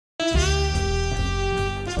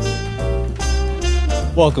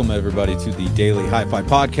Welcome, everybody, to the Daily Hi-Fi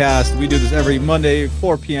Podcast. We do this every Monday,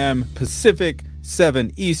 4 p.m. Pacific,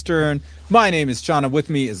 7 Eastern. My name is Chana. With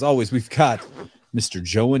me, as always, we've got Mr.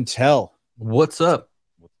 Joe and Tell. What's up?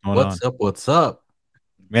 What's up?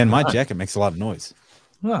 Man, my jacket makes a lot of noise.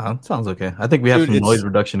 Oh, sounds okay. I think we have some noise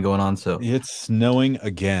reduction going on. So it's snowing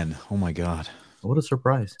again. Oh, my God. What a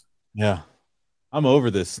surprise. Yeah. I'm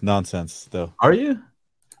over this nonsense, though. Are you?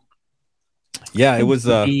 Yeah, it was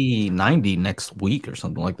 90 next week or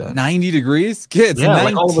something like that. 90 degrees? Kids, yeah, 19.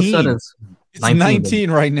 Like all of a sudden it's 19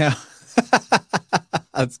 right now.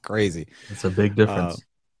 That's crazy. It's a big difference.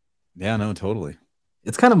 Yeah, no, totally.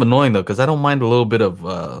 It's kind of annoying though, because I don't mind a little bit of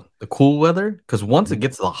the cool weather, because once it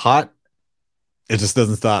gets the hot, it just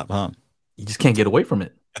doesn't stop, huh? You just can't get away from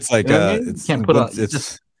it. It's like you can't put on. It's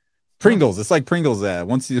just Pringles. It's like Pringles.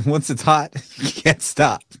 Once it's hot, you can't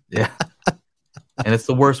stop. Yeah. And it's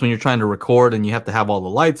the worst when you're trying to record and you have to have all the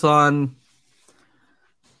lights on.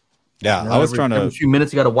 Yeah, I was trying to. Every few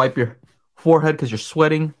minutes, you got to wipe your forehead because you're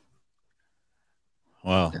sweating.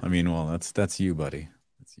 Well, I mean, that's you, buddy.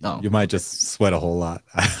 No. You might just sweat a whole lot.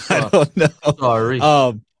 I don't know. Sorry.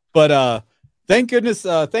 But thank goodness.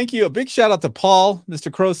 Thank you. A big shout out to Paul,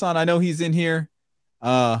 Mr. Croson. I know he's in here.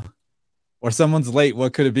 Or someone's late.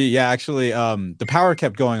 What could it be? Yeah, actually, the power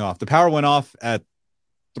kept going off. The power went off at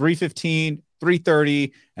 3:15.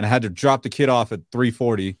 3:30, and I had to drop the kid off at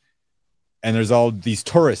 3:40. And there's all these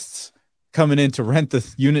tourists coming in to rent the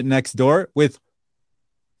unit next door with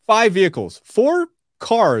 5 vehicles, 4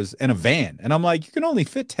 cars, and a van. And I'm like, you can only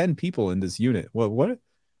fit 10 people in this unit. What are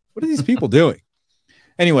these people doing?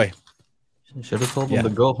 Anyway, should have told them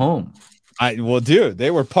to go home. Dude,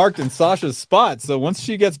 they were parked in Sasha's spot. So once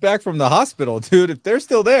she gets back from the hospital, dude, if they're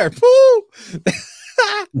still there, whoo,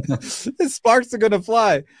 the sparks are gonna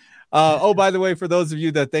fly. By the way, for those of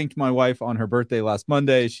you that thanked my wife on her birthday last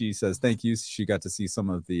Monday, she says thank you. She got to see some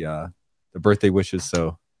of the birthday wishes,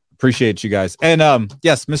 so appreciate you guys. And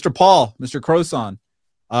yes, Mr. Paul, Mr. Croson,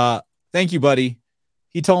 thank you, buddy.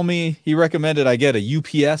 He told me he recommended I get a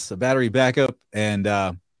UPS, a battery backup, and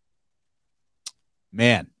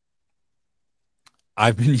man,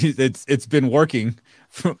 I've been it's been working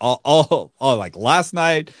from all like last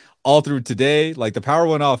night, all through today. Like the power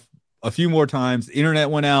went off a few more times. The internet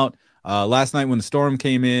went out. Last night when the storm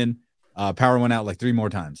came in, power went out like 3 more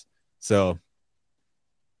times. So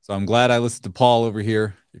I'm glad I listened to Paul over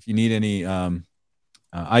here. If you need any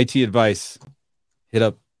IT advice, hit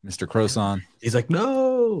up Mr. Croson. He's like,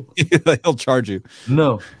 no. He'll charge you.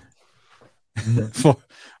 No.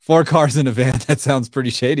 4 cars in a van. That sounds pretty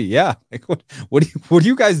shady. Yeah. Like, what do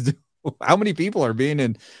you guys do? How many people are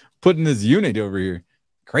being put in this unit over here?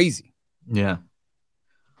 Crazy. Yeah.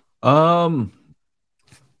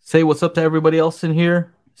 Say what's up to everybody else in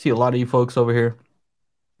here. See a lot of you folks over here.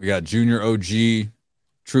 We got Junior OG,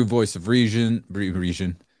 True Voice of Reason,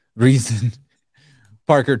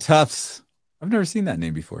 Parker Tufts. I've never seen that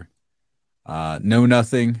name before. Know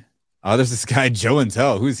Nothing. Oh, there's this guy, Joe and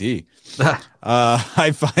Tell. Who's he?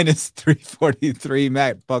 High Finest 343,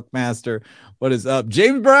 Matt Buckmaster. What is up?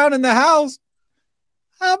 James Brown in the house.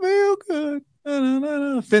 I feel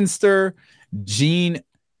good. Finster, Gene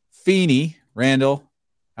Feeney, Randall.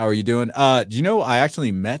 How are you doing? Do you know I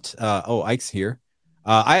actually met Ike's here.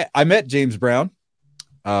 I met James Brown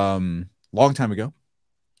long time ago.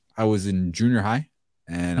 I was in junior high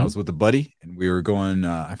and I was with a buddy and we were going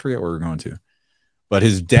I forget where we were going to. But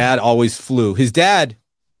his dad always flew. His dad,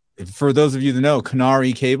 for those of you that know,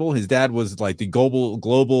 Canary Cable, his dad was like the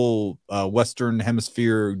global Western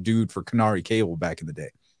Hemisphere dude for Canary Cable back in the day.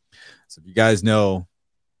 So if you guys know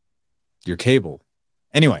your cable.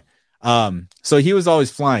 Anyway, so he was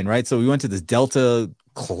always flying, right? So we went to this Delta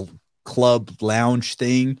club lounge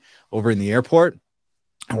thing over in the airport.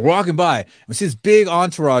 And we're walking by. And we see this big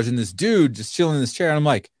entourage and this dude just chilling in this chair. And I'm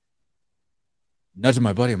like, nudging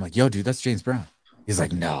my buddy. I'm like, yo, dude, that's James Brown. He's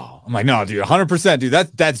like, no. I'm like, no, dude, 100%, dude.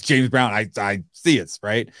 That's James Brown. I see it,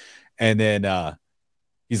 right? And then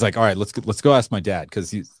he's like, all right, let's go ask my dad,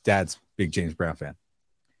 because dad's big James Brown fan.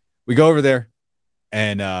 We go over there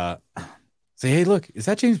and say, hey, look, is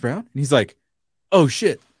that James Brown? And he's like, oh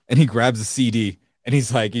shit. And he grabs a CD and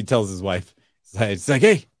he's like, he tells his wife, it's like,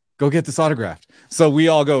 hey, go get this autographed. So we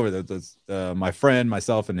all go over there. My friend,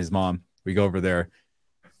 myself, and his mom. We go over there.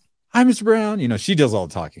 Hi, Mr. Brown. You know, she does all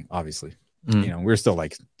the talking, obviously. You know, we're still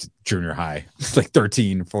like junior high, like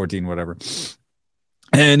 13, 14, whatever.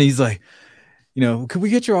 And he's like, you know, could we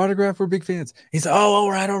get your autograph? We're big fans. He's like, oh, all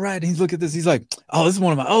right. And he's looking at this. He's like, oh, this is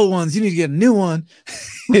one of my old ones. You need to get a new one.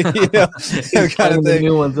 You know, kind of thing.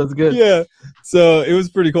 New ones. That's good. Yeah. So it was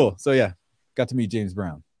pretty cool. So yeah, got to meet James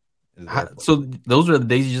Brown. his airplane. So those are the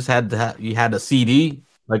days you just had to you had a CD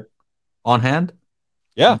like on hand.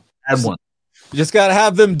 Yeah, Had one. you just gotta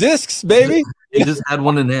have them discs, baby. You just had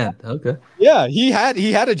one in hand. Okay. Yeah, he had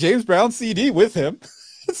a James Brown CD with him.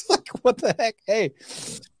 It's like, what the heck?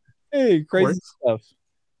 Hey, crazy stuff.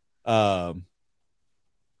 Um,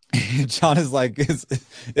 John is like,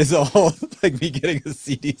 is a whole like me getting a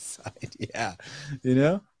CD side. Yeah, you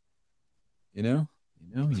know, you know,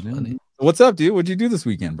 you know. Funny. What's up, dude? What'd you do this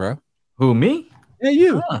weekend, bro? Who, me? Yeah,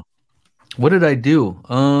 you. What did I do?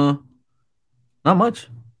 Not much.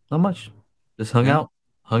 Not much. Just Yeah.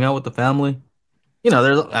 hung out with the family.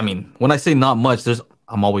 I mean, when I say not much,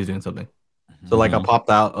 I'm always doing something. So like I Mhm.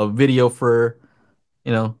 popped out a video for,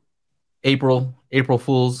 you know, April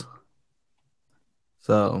Fools.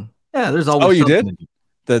 So yeah, there's Oh, always you something did?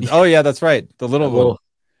 to do. Oh yeah, that's right. The That little one. little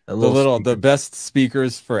that little The speaker. best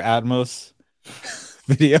speakers for Atmos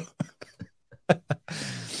video.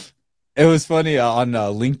 It was funny on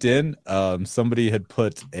LinkedIn. Somebody had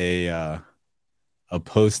put a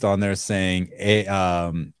post on there saying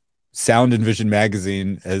Sound and Vision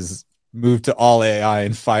magazine has moved to all AI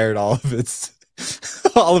and fired all of its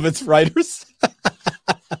all of its writers.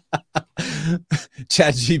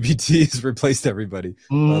 Chat GPT has replaced everybody.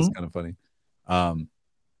 So that's kind of funny.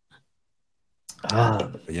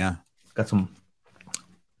 But yeah. Got some.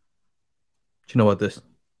 Do you know about this?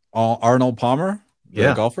 Arnold Palmer, the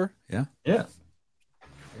Yeah. golfer. Yeah. Yeah.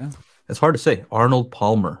 Yeah. It's hard to say. Arnold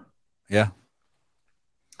Palmer. Yeah.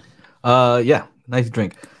 Yeah. Nice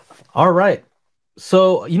drink. All right.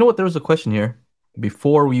 So you know what? There was a question here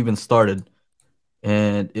before we even started,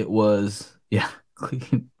 and it was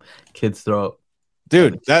clean kids throw up.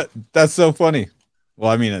 Dude, that's so funny.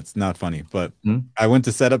 Well, I mean, it's not funny, but Hmm? I went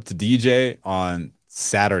to set up to DJ on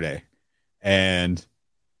Saturday and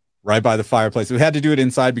right by the fireplace. We had to do it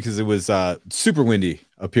inside because it was super windy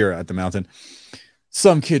up here at the mountain.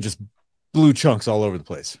 Some kid just blew chunks all over the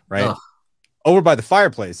place, right? Ugh. Over by the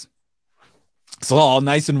fireplace. It's all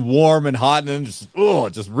nice and warm and hot, and then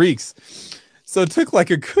it just reeks. So it took like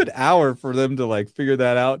a good hour for them to like figure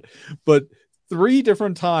that out. But 3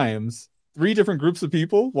 different times, 3 different groups of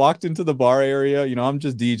people walked into the bar area. You know, I'm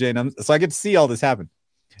just DJing, so I get to see all this happen.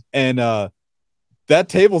 And that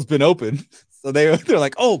table's been open, so they're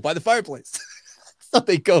like, "Oh, by the fireplace." So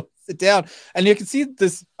they go sit down, and you can see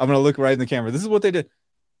this. I'm gonna look right in the camera. This is what they did.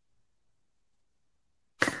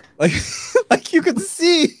 Like, like you can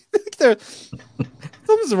see,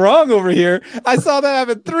 something's wrong over here. I saw that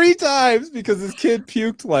happen 3 times because this kid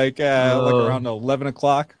puked like around 11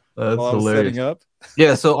 o'clock That's while I was hilarious. setting up.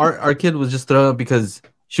 Yeah, so our kid was just thrown up because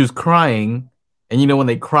she was crying, and when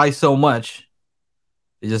they cry so much,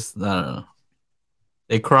 they just I don't know.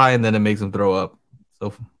 They cry and then it makes them throw up.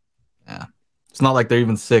 So yeah, it's not like they're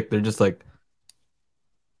even sick. They're just like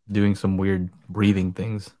doing some weird breathing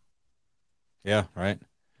things. Yeah, right.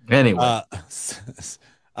 Anyway,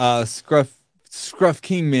 Scruff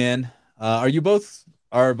King man, are both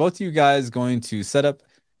of you guys going to set up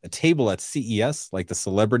a table at CES like the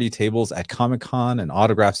celebrity tables at Comic-Con and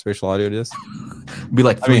autograph spatial audio disc? be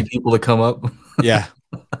like three people to come up. Yeah,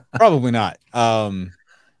 probably not.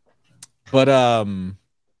 But I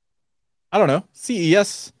don't know.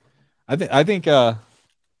 CES. I think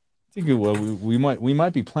we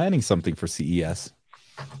might be planning something for CES,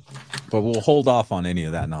 but we'll hold off on any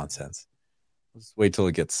of that nonsense. Let's wait till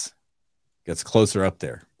it gets closer up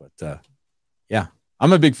there. But yeah,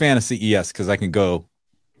 I'm a big fan of CES because I can go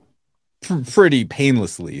pretty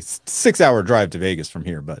painlessly. It's 6-hour drive to Vegas from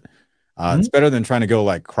here, but it's better than trying to go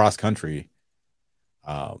like cross country.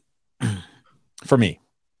 For me,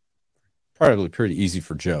 probably pretty easy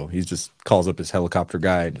for Joe. He just calls up his helicopter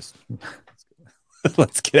guy. Just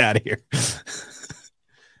let's get out of here.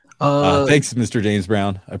 Thanks, Mr. James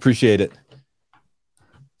Brown. I appreciate it.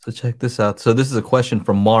 So check this out. So this is a question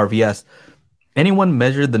from Marv. He asked, anyone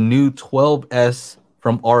measured the new 12S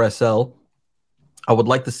from RSL? I would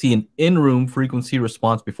like to see an in-room frequency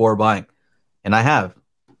response before buying. And I have.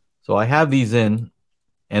 So I have these in,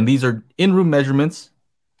 and these are in-room measurements.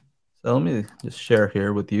 So let me just share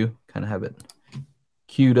here with you. Kind of have it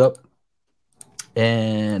queued up.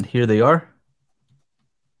 And here they are.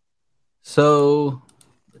 So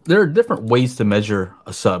there are different ways to measure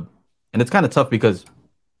a sub. And it's kind of tough because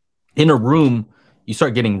in a room, you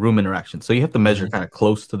start getting room interaction. So you have to measure kind of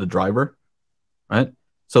close to the driver, right?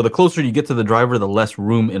 So the closer you get to the driver, the less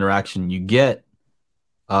room interaction you get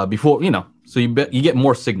before, so you get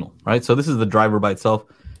more signal, right? So this is the driver by itself.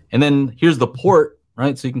 And then here's the port,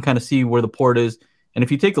 right? So you can kind of see where the port is. And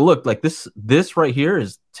if you take a look, like this right here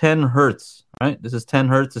is 10 hertz, right? This is 10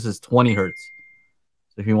 hertz. This is 20 hertz.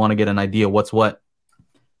 So if you want to get an idea what's what.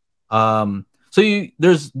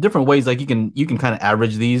 There's different ways, like you can kind of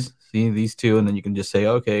average these two, and then you can just say,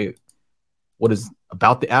 okay, what is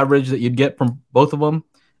about the average that you'd get from both of them.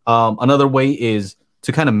 Another way is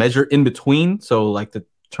to kind of measure in between. So like to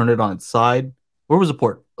turn it on its side. Where was the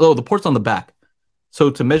port? Oh, the port's on the back. So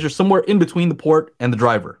to measure somewhere in between the port and the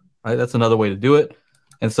driver, right? That's another way to do it.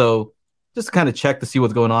 And so just kind of check to see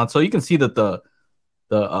what's going on. So you can see that the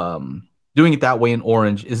doing it that way in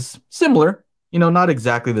orange is similar, not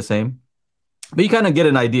exactly the same, but you kind of get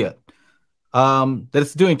an idea. That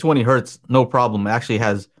it's doing 20 hertz, no problem. It actually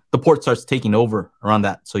has the port starts taking over around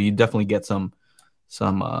that, so you definitely get some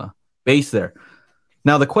bass there.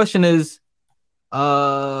 Now the question is,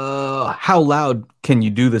 how loud can you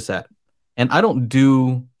do this at? And I don't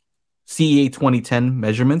do CEA 2010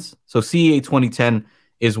 measurements. So CEA 2010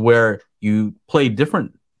 is where you play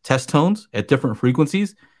different test tones at different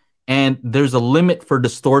frequencies, and there's a limit for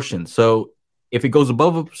distortion. So if it goes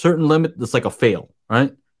above a certain limit, it's like a fail,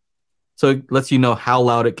 right? So it lets you know how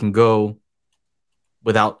loud it can go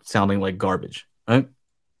without sounding like garbage, right?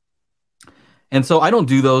 And so I don't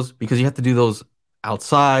do those because you have to do those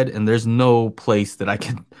outside, and there's no place that I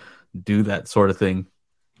can do that sort of thing.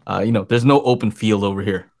 There's no open field over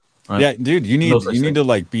here. Right? Yeah, dude, you need to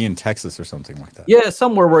like be in Texas or something like that. Yeah,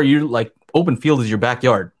 somewhere where you're like open field is your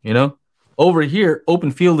backyard, Over here,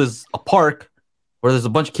 open field is a park where there's a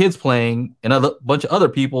bunch of kids playing and a bunch of other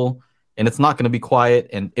people, and it's not going to be quiet.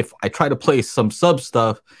 And if I try to play some sub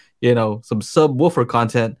stuff, some subwoofer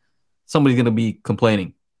content, somebody's going to be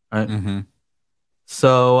complaining, right? Mm-hmm.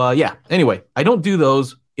 So anyway, I don't do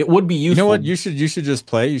those. It would be useful. You know what? You should just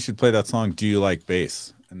play. You should play that song. Do you like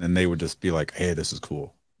bass? And then they would just be like, "Hey, this is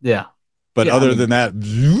cool." Yeah. But other than that,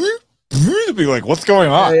 be like, "What's going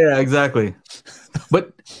on?" Yeah, exactly.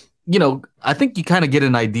 But I think you kind of get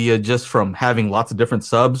an idea just from having lots of different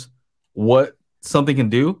subs what something can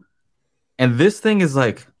do, and this thing is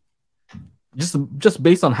like just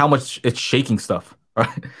based on how much it's shaking stuff,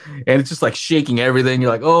 right? And it's just like shaking everything. You're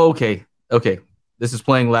like, "Oh, okay, this is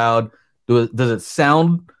playing loud." Does it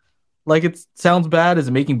sound like it sounds bad? Is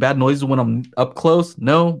it making bad noises when I'm up close?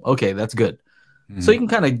 No? Okay, that's good. Mm-hmm. So you can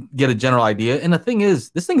kind of get a general idea. And the thing is,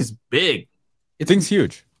 this thing is big. Thing's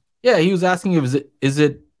huge. Yeah, he was asking is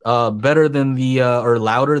it better than the or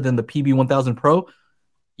louder than the PB1000 Pro?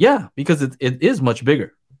 Yeah, because it is much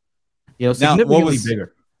bigger. Significantly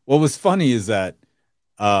bigger. What was funny is that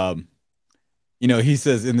he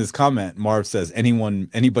says in this comment, Marv says,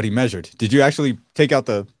 anybody measured. Did you actually take out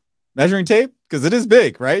the measuring tape? Because it is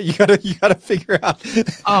big, right? You gotta figure out.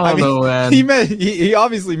 I don't know, man. He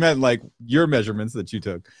obviously meant like your measurements that you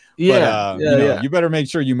took. Yeah, you better make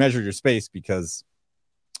sure you measure your space because.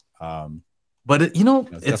 But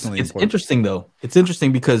it's interesting though. It's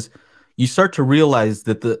interesting because you start to realize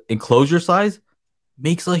that the enclosure size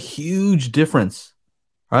makes a huge difference,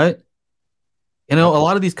 right? A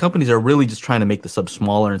lot of these companies are really just trying to make the sub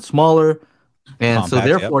smaller and smaller, and so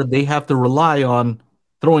therefore they have to rely on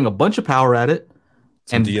throwing a bunch of power at it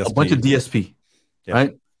and a bunch of DSP,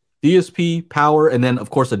 right? DSP, power, and then,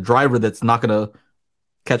 of course, a driver that's not going to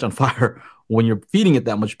catch on fire when you're feeding it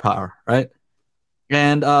that much power, right?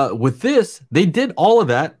 And with this, they did all of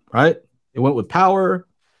that, right? It went with power,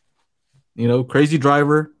 crazy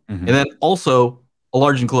driver, and then also a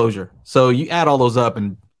large enclosure. So you add all those up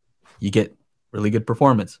and you get really good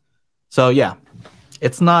performance. So, yeah,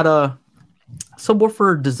 it's not a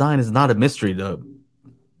subwoofer design is not a mystery, though.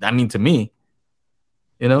 I mean, to me,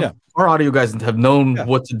 our audio guys have known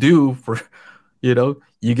what to do for,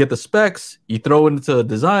 you get the specs, you throw it into a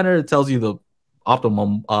designer, it tells you the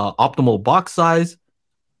optimal box size,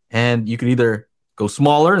 and you can either go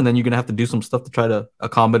smaller, and then you're going to have to do some stuff to try to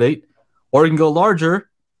accommodate, or you can go larger,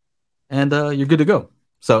 and you're good to go.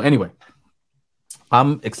 So anyway,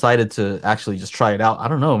 I'm excited to actually just try it out. I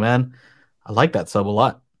don't know, man. I like that sub a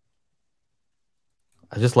lot.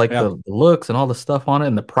 I just like the looks and all the stuff on it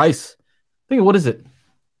and the price. What is it?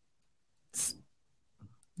 Let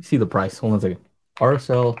me see the price. Hold on a second.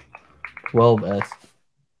 RSL 12S.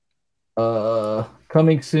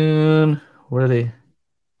 Coming soon. Where are they?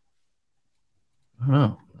 I don't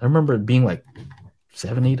know. I remember it being like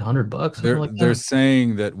 $700-800. They're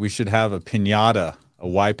saying that we should have a pinata, a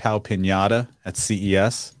YPOW pinata at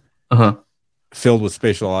CES, filled with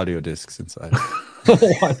spatial audio discs inside.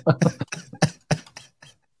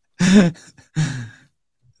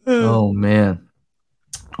 Oh man.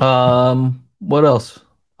 What else?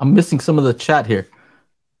 I'm missing some of the chat here.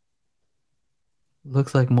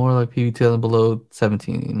 Looks like more like PB2 below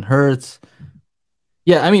 17 hertz.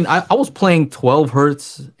 Yeah, I mean, I was playing 12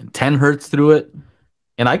 hertz and 10 hertz through it,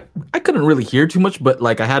 and I couldn't really hear too much, but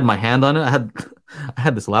like I had my hand on it. I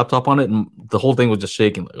had this laptop on it, and the whole thing was just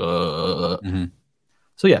shaking. Like, Mm-hmm.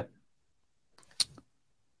 So yeah,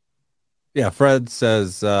 Yeah, Fred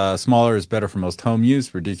says smaller is better for most home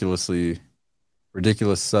use. Ridiculous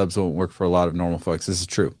subs won't work for a lot of normal folks. This is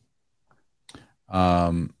true.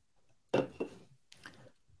 Um,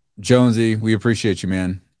 Jonesy, we appreciate you,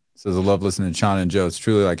 man. Says I love listening to Chana and Joe. It's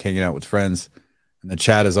truly like hanging out with friends, and the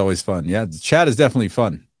chat is always fun. Yeah, the chat is definitely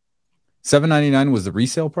fun. $7.99 was the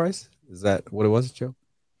resale price. Is that what it was, Joe?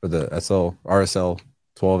 For the RSL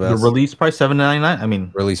 12S the release price $799. I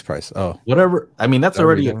mean, release price. Oh, whatever. I mean, that's that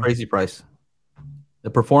already a retail? crazy price.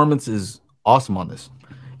 The performance is awesome on this,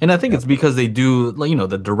 and I think Yeah. it's because they do, like,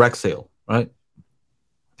 the direct sale, right?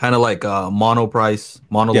 Kind of like mono price, Yeah.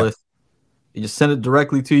 monolith. They just send it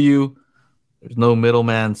directly to you. There's no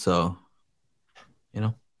middleman, so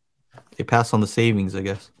they pass on the savings, I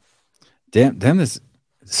guess. Damn, this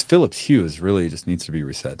Philips Hue is really just needs to be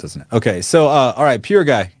reset, doesn't it? Okay, so all right, Pure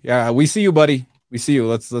Guy. Yeah, we see you, buddy. We see you.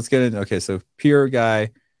 Let's get in. Okay, so Pure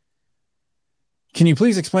Guy. Can you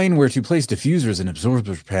please explain where to place diffusers and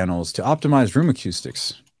absorber panels to optimize room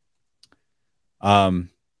acoustics? Yeah,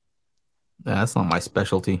 that's not my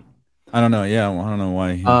specialty. I don't know. Yeah, well, I don't know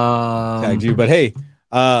why he tagged Um, you, but hey,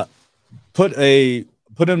 put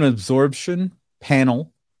an absorption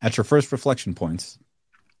panel at your first reflection points.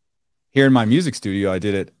 Here in my music studio, I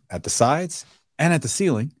did it at the sides and at the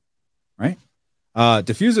ceiling, right?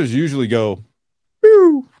 Diffusers usually go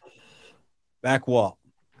woo, back wall.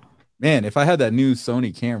 Man, if I had that new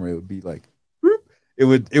Sony camera, it would be like whoop, it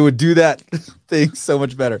would do that thing so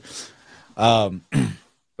much better.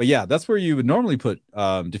 But yeah, that's where you would normally put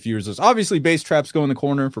diffusers. Obviously, bass traps go in the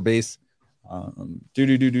corner for bass.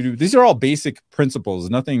 These are all basic principles.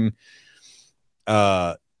 Nothing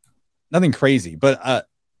crazy, but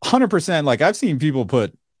 100%. Like I've seen people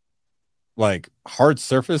put like hard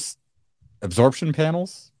surface absorption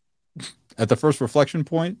panels at the first reflection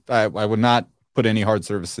point. I would not put any hard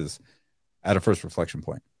surfaces at a first reflection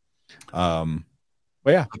point. But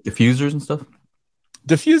yeah, like diffusers and stuff.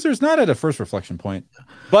 diffusers not at a first reflection point,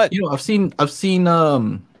 but I've seen. I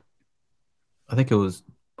think it was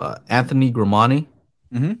Anthony Gramani.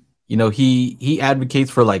 mm-hmm. He advocates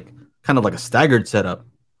for like kind of like a staggered setup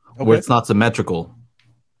where it's not symmetrical.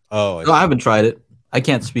 Oh, No, I haven't tried it. I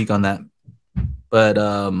can't speak on that. But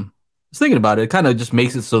I was thinking about it. It kind of just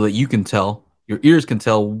makes it so that you can tell, your ears can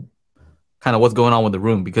tell kind of what's going on with the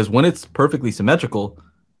room. Because when it's perfectly symmetrical,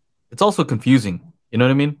 it's also confusing. You know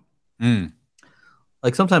what I mean? Mm.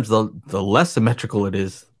 Like sometimes the less symmetrical it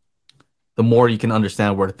is, the more you can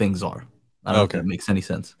understand where things are. I don't know if that makes any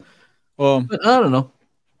sense. Well, but I don't know.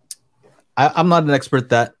 I'm not an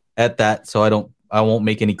expert at that, so I won't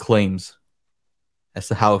make any claims as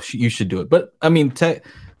to how you should do it. But I mean,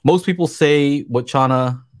 most people say what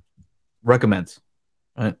Chana recommends,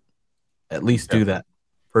 right? At least do that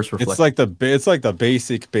first reflection. It's like the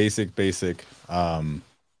basic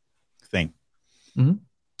thing. Mm-hmm.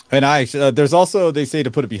 And there's also, they say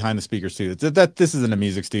to put it behind the speakers too. That this isn't a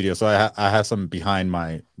music studio, so I have some behind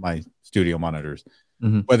my studio monitors.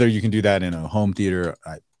 Mm-hmm. Whether you can do that in a home theater,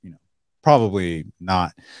 probably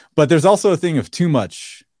not. But there's also a thing of too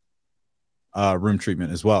much room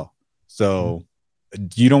treatment as well. So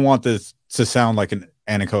you don't want this to sound like an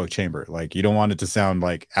anechoic chamber. Like you don't want it to sound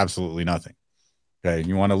like absolutely nothing. Okay,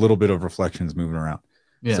 you want a little bit of reflections moving around.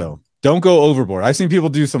 Yeah. So don't go overboard. I've seen people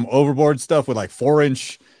do some overboard stuff with like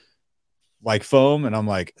 4-inch like foam, and I'm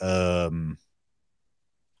like, that's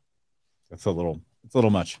a little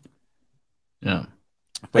much. Yeah.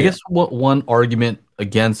 But I guess what one argument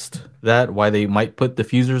against that, why they might put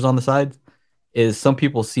diffusers on the sides, is some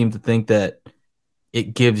people seem to think that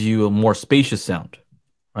it gives you a more spacious sound,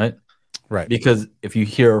 right? Right. Because if you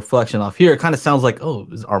hear a reflection off here, it kind of sounds like, oh,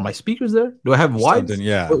 are my speakers there? Do I have wides?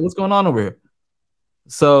 Yeah. What's going on over here?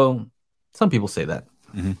 So some people say that.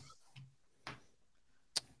 Mm-hmm.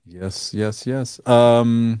 Yes.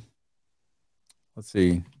 Let's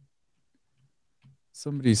see.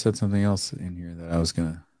 Somebody said something else in here that I was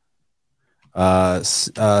gonna.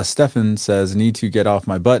 Stefan says, need to get off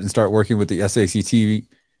my butt and start working with the SACT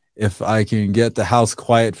if I can get the house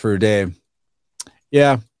quiet for a day.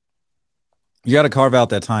 Yeah, you got to carve out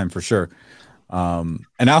that time for sure. And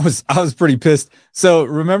I was pretty pissed. So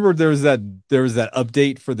remember there was that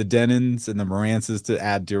update for the Denons and the Marances to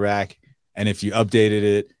add Dirac, and if you updated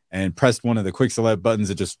it and pressed one of the quick select buttons,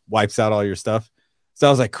 it just wipes out all your stuff. So I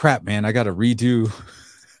was like, crap, man, I got to redo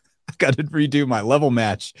my level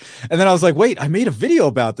match. And then I was like, wait, I made a video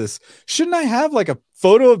about this. Shouldn't I have like a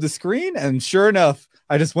photo of the screen? And sure enough,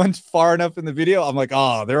 I just went far enough in the video. I'm like,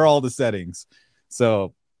 oh, they're all the settings.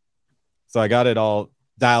 So I got it all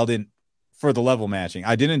dialed in for the level matching.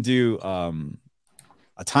 I didn't do a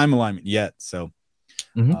time alignment yet, so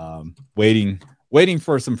waiting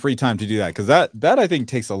for some free time to do that, because that I think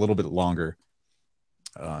takes a little bit longer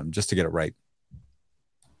just to get it right.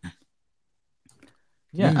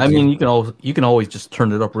 Yeah, I mean, you can always just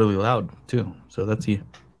turn it up really loud too. So that's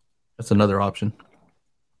another option.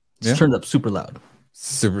 Just turn it up super loud.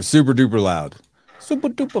 Super duper loud. Super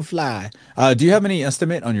duper fly. Do you have any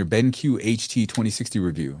estimate on your BenQ HT 2060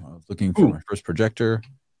 review? I was looking for my first projector.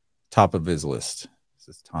 Top of his list.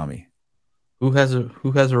 This is Tommy. Who has a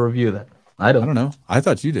review of that? I don't know. I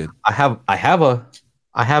thought you did. I have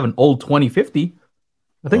an old 2050.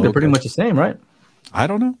 I think they're pretty much the same, right? I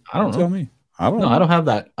don't know. I don't know. Tell me. I don't know. I don't have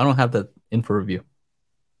that. I don't have that in for review.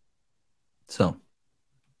 So,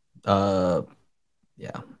 yeah.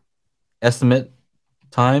 Estimate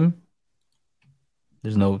time.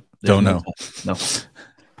 There's no. Don't know. No.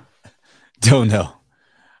 Don't know.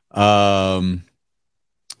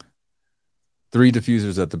 3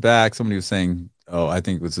 diffusers at the back. Somebody was saying, oh, I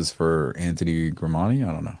think this is for Anthony Gramani.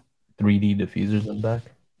 I don't know. 3D diffusers at the back.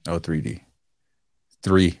 Oh, 3D.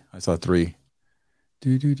 3. I saw 3.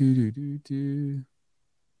 Make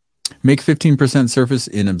 15% surface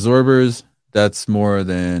in absorbers. That's more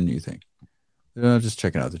than you think. Just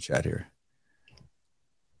checking out the chat here.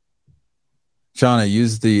 Shauna,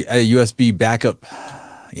 use the USB backup.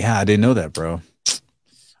 Yeah, I didn't know that, bro.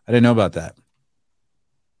 I didn't know about that.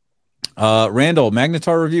 Randall,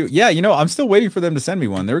 Magnetar review. Yeah, I'm still waiting for them to send me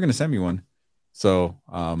one. They were going to send me one. So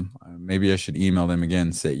maybe I should email them again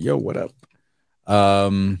and say, yo, what up?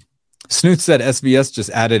 Snoot said SBS just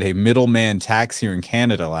added a middleman tax here in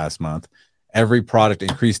Canada last month. Every product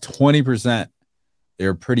increased 20%.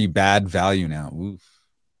 They're pretty bad value now. Oof.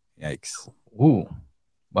 Yikes. Ooh.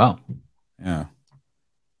 Wow. Yeah.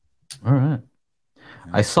 All right.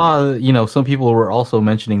 I saw, some people were also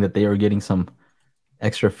mentioning that they are getting some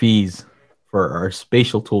extra fees for our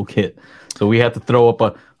spatial toolkit. So we have to throw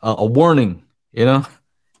up a warning,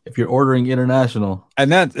 if you're ordering international.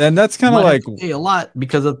 And that's kind of like pay a lot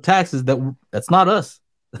because of taxes that's not us.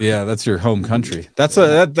 Yeah, that's your home country. That's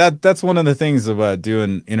that's one of the things about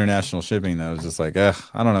doing international shipping that I was just like, I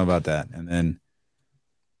don't know about that. And then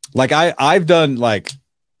like I've done like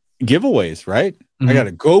giveaways, right? Mm-hmm. I got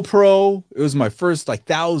a GoPro. It was my first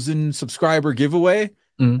 1,000 subscriber giveaway.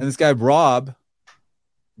 Mm-hmm. And this guy Rob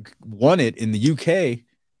won it in the UK.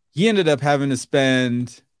 He ended up having to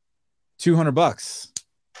spend $200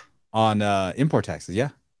 on import taxes. Yeah.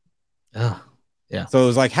 Yeah. So it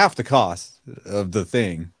was like half the cost of the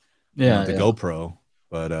thing. Yeah. The GoPro.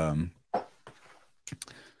 But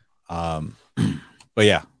but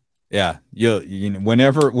yeah. You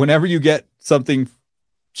whenever you get something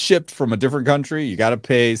shipped from a different country, you got to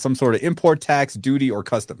pay some sort of import tax, duty, or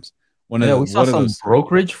customs. We saw some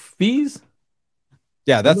brokerage fees.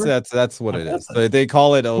 Yeah, that's what it is. So they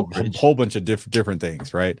call it a whole bunch of different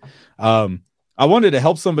things, right? I wanted to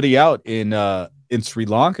help somebody out in Sri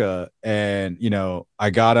Lanka, and I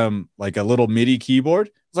got him like a little MIDI keyboard.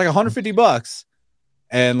 It's like $150,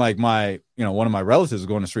 and like my one of my relatives was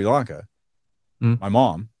going to Sri Lanka. My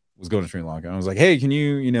mom was going to Sri Lanka, and I was like, hey, can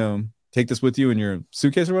you take this with you in your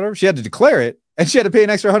suitcase or whatever? She had to declare it, and she had to pay an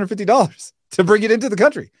extra $150 to bring it into the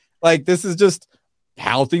country. Like, this is just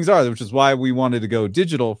how things are, which is why we wanted to go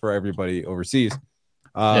digital for everybody overseas.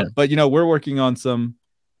 But we're working on some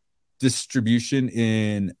distribution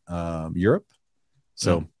in Europe,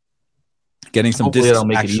 so getting some discs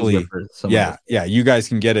actually. Yeah, you guys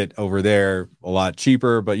can get it over there a lot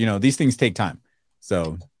cheaper, but these things take time.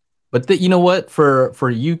 So, but you know what? For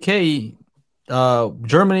UK,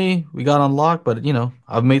 Germany, we got unlocked, but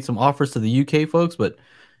I've made some offers to the UK folks, but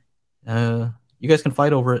you guys can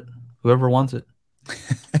fight over it. Whoever wants it.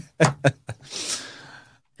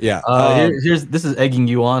 Yeah. This is egging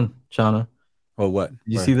you on, Chana. Oh, what?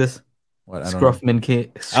 Did you see this? What? Scruffman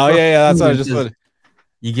K. Oh yeah, that's what I just put.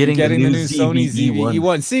 You getting the new Sony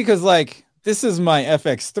ZV-E1? See, because like this is my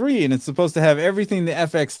FX3, and it's supposed to have everything the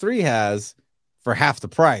FX3 has for half the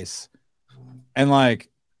price. And like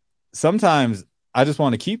sometimes I just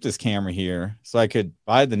want to keep this camera here so I could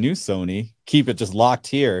buy the new Sony, keep it just locked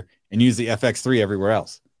here, and use the FX3 everywhere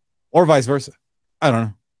else, or vice versa. I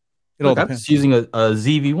don't know. I'm just using a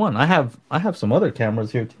ZV-1. I have some other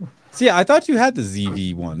cameras here too. See, I thought you had the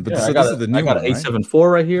ZV-1, but this is the new one. I got an A7 IV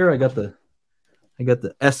right here. I got the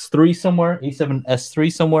S3 somewhere, A7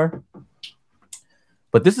 S3 somewhere.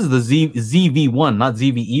 But this is the ZV-1, not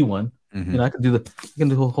ZV-E1. Mm-hmm. I can do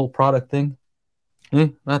the whole product thing.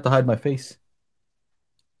 I have to hide my face.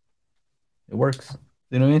 It works.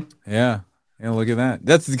 You know what I mean? Yeah. Yeah, look at that.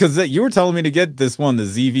 That's because you were telling me to get this one, the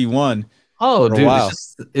ZV-1. Oh, for a dude, while.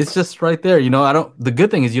 it's just right there. I don't. The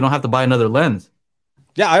good thing is you don't have to buy another lens.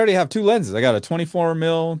 Yeah, I already have two lenses. I got a 24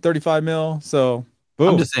 mil, 35 mil. So I'm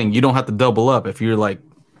boom. just saying you don't have to double up if you're like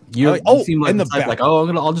you Oh, seem like and the the type back. like, oh,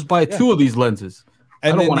 I'll just buy Yeah. two of these lenses. I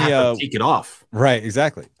And don't then want to the have to take it off. right,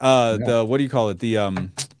 exactly. Yeah. The what do you call it? The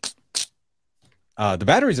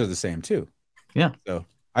batteries are the same too. Yeah. So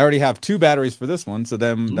I already have two batteries for this one. So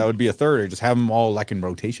then that Mhm. would be a third, or just have them all like in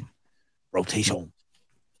rotation. Rotation.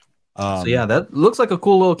 So yeah, Um, that looks like a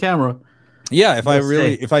cool little camera. yeah, I gotta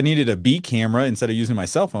say. if I needed a B camera instead of using my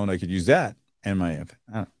cell phone, I could use that. And I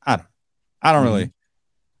don't Mhm. really.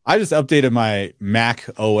 I just updated my Mac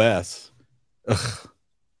OS. Ugh.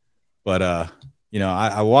 But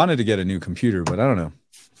I wanted to get a new computer, but I don't know.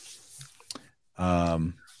 I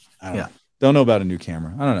don't Yeah. know. Don't know about a new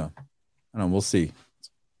camera. I don't know. We'll see.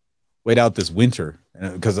 Wait out this winter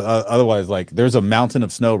because otherwise, like, there's a mountain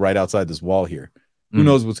of snow right outside this wall here. Who Mm.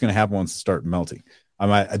 knows what's gonna happen once it start melting?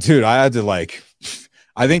 Dude. I had to like.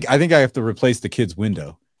 I think I have to replace the kid's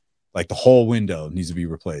window. Like the whole window needs to be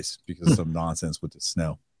replaced because of some nonsense with the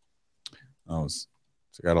snow. I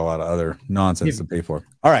got a lot of other nonsense to pay for.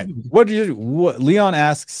 All right. What Leon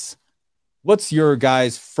asks, what's your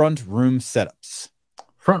guys' front room setups?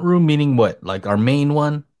 Front room meaning what? Like our main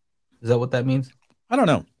one? Is that what that means? I don't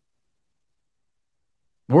know.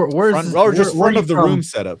 Where's Front or just where are front you of the room from?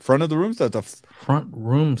 setup. Front of the room setup. Front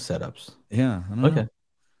room setups. Yeah, I don't Okay. know.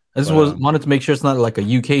 I just But wanted to make sure it's not like a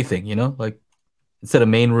UK thing, Like instead of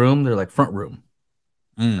main room, they're like front room.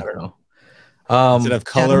 I don't know. instead of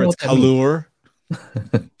Yeah, I don't color, know it's what that means. color.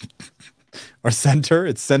 Or center,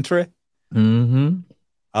 it's centre.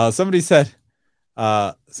 Mm-hmm. Somebody said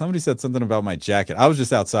something about my jacket. I was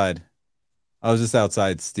just outside.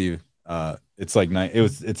 Steve.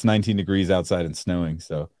 It's 19 degrees outside and snowing,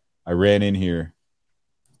 so I ran in here,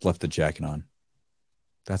 left the jacket on.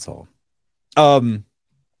 That's all. Um,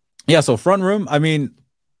 yeah, so front room, I mean,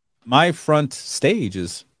 my front stage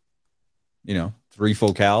is, 3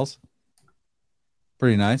 focals.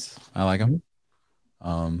 Pretty nice. I like them.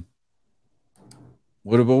 Um,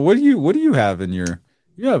 what do you have in your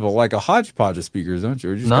you have like a hodgepodge of speakers, don't you?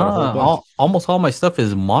 Or you just got a whole Nah, bunch? almost all my stuff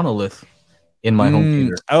is monolith in my home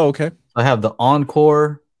theater. Oh, okay. I have the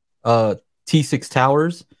Encore T6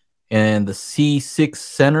 towers and the C6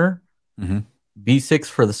 center, Mm-hmm. B6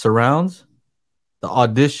 for the surrounds, the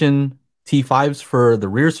Audition T5s for the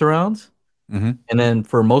rear surrounds, Mm-hmm. and then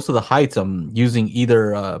for most of the heights, I'm using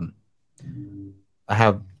either I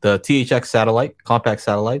have the THX satellite, compact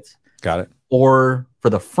satellites, Got it. or for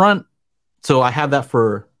the front. So I have that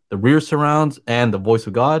for the rear surrounds and the Voice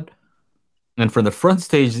of God. And for the front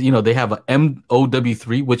stage, they have a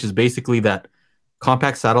MOW3, which is basically that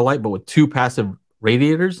compact satellite, but with two passive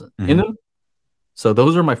radiators in them. So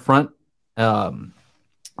those are my front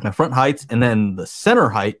heights, and then the center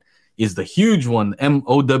height is the huge one,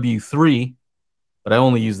 MOW3, but I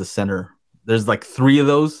only use the center. There's like 3 of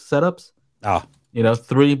those setups. Ah,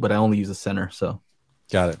 3, but I only use the center. So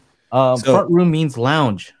got it. front room means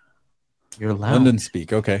lounge. Your lounge. London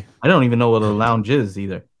speak. Okay. I don't even know what a lounge is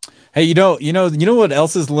either. Hey, you know what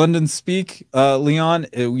else is London speak, Leon?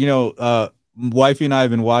 Wifey and I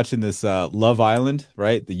have been watching this Love Island,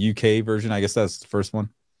 right? The UK version. I guess that's the first one.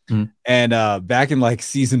 Mm. And back in like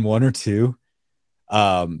season 1 or 2,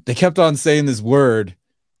 they kept on saying this word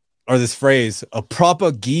or this phrase, a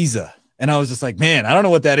proper geezer. And I was just like, man, I don't know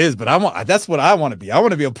what that is, but that's what I want to be. I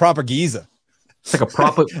want to be a proper geezer. It's like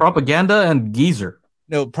a propaganda and geezer.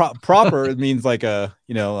 No, proper means like a,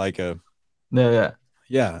 like a Yeah.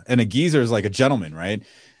 yeah, and a geezer is like a gentleman, right?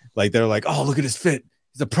 Like they're like, oh, look at his fit.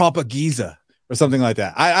 He's a proper geezer or something like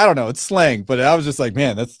that. I don't know. It's slang, but I was just like,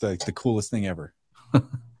 man, that's the coolest thing ever.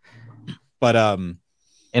 But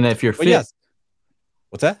and if you're fit, yes.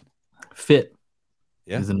 What's that? Fit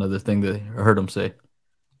Yeah. is another thing that I heard him say.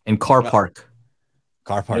 And car park.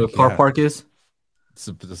 Car park. You know what car park is? It's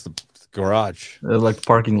the garage. Like the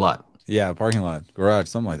parking lot. Yeah, parking lot, garage,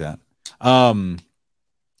 something like that.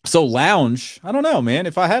 So lounge, I don't know, man.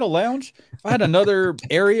 If I had a lounge, if I had another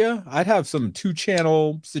area, I'd have some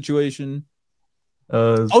 2-channel situation.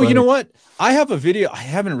 Funny. You know what? I have a video. I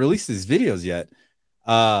haven't released these videos yet.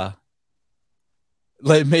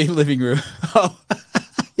 Main living room.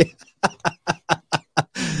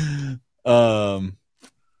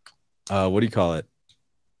 What do you call it?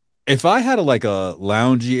 If I had a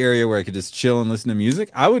loungy area where I could just chill and listen to music,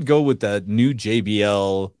 I would go with that new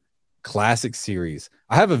JBL Classic series.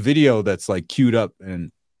 I have a video that's like queued up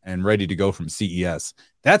and ready to go from CES.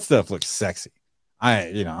 That stuff looks sexy.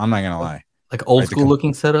 I'm not gonna lie. Like old school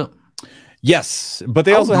looking setup. Yes, but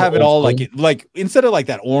they I would also go have it old all school. like instead of like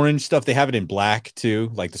that orange stuff, they have it in black too,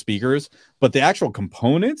 like the speakers. But the actual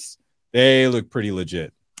components, they look pretty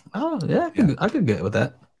legit. Oh yeah, Yeah, I could get with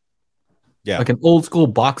that. yeah, Like an old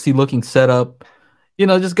school boxy looking setup.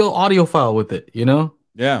 Just go audiophile with it.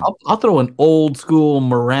 yeah. I'll throw an old school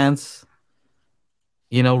Marantz,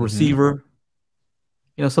 Hmm. receiver.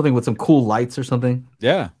 Something with some cool lights or something,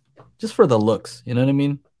 Yeah, just for the looks. You know what I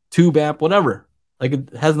mean? Tube amp, whatever. Like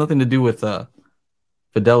it has nothing to do with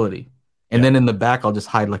fidelity. And yeah. then in the back, I'll just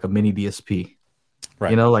hide like a mini DSP.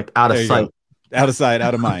 Right. Like out of There you sight. go. Out of sight,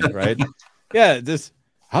 out of mind. Right. Yeah. This.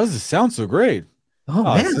 How does this sound so great? Oh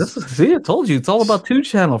Oh, man, this is see, I told you, it's all about two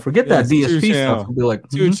channel. Forget yeah. that It's two DSP stuff. channel, I'll be like,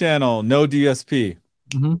 two channel, no DSP.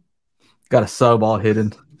 got a sub all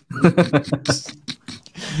hidden.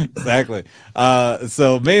 Exactly.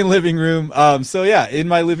 So main living room. So yeah, in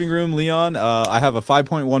my living room, Leon, I have a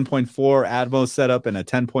 5.1.4 Atmos setup and a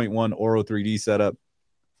 10.1 Oro 3D setup.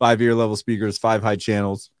 5 ear level speakers, 5 high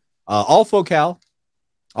channels, all Focal,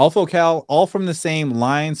 all from the same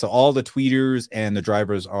line. So all the tweeters and the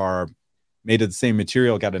drivers are made of the same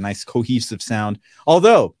material. Got a nice cohesive sound.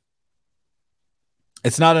 Although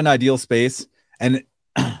it's not an ideal space, and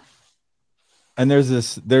and there's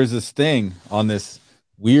this thing on this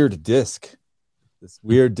weird disc. This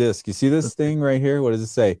weird disc. You see this thing right here? What does it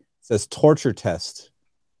say? It says torture test.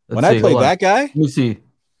 Let's When I see. play Hold on. that guy, Let me see.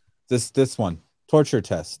 this one, torture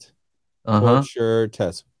test. Uh-huh. Torture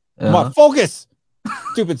test. Come Uh-huh. on, focus.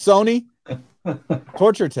 Stupid Sony.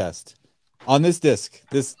 Torture test on this disc.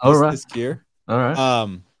 This All right. disc here. All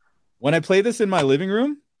right. When I play this in my living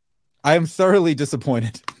room, I am thoroughly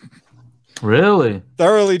disappointed. Really?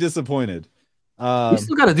 Thoroughly disappointed. We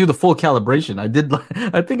still got to do the full calibration.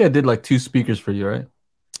 I think I did like 2 speakers for you, right?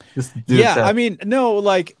 Just to do Yeah, that. I mean, no,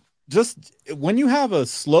 like just when you have a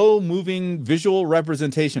slow moving visual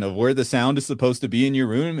representation of where the sound is supposed to be in your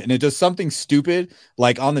room and it does something stupid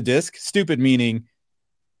like on the disc, stupid meaning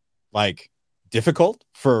like difficult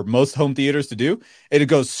for most home theaters to do, it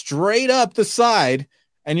goes straight up the side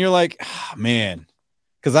and you're like, oh, man,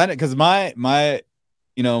 because my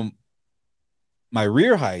you know my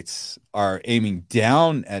rear heights are aiming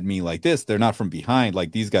down at me like this. They're not from behind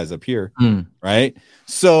like these guys up here. Mm. Right.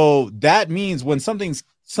 So that means when something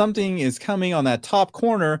is coming on that top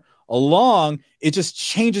corner along, it just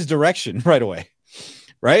changes direction right away.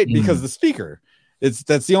 Right. Because the speaker,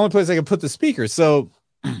 that's the only place I can put the speaker. So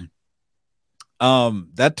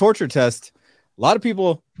that torture test, a lot of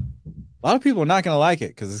people are not going to like it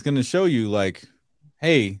because it's going to show you like,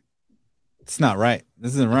 hey, it's not right.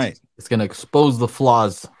 This isn't right. It's going to expose the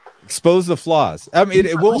flaws. Expose the flaws. I mean,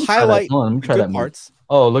 it will highlight the good parts.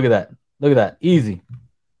 Oh, look at that. Look at that. Easy.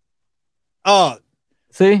 Oh,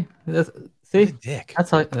 see? See? Dick. That's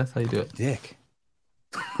how you do it. Dick.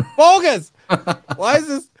 Focus. Why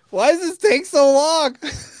is this take so long?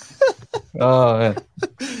 Oh,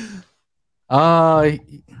 man.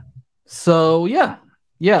 So yeah.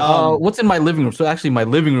 What's in my living room? So actually my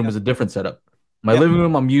living room is a different setup. My living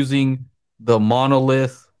room, I'm using the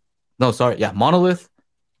Monolith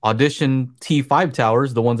Audition T5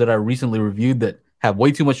 towers, the ones that I recently reviewed that have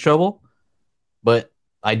way too much trouble. But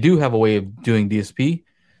I do have a way of doing DSP.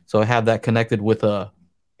 So I have that connected with a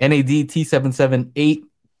NAD T778,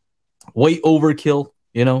 way overkill.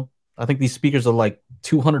 I think these speakers are like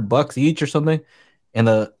 $200 each or something. And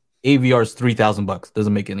the AVR is $3,000.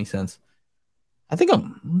 Doesn't make any sense. I think I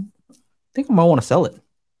might want to sell it.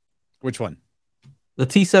 Which one? The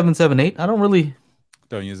T778. I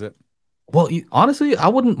don't use it. Well, honestly, I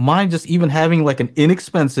wouldn't mind just even having like an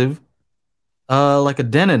inexpensive, like a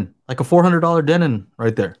Denon, like a $400 Denon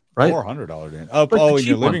right there, right? $400 Denon. In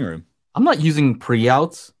your living room. I'm not using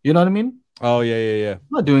pre-outs. You know what I mean? Oh yeah. I'm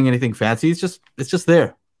not doing anything fancy. It's just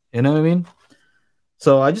there. You know what I mean?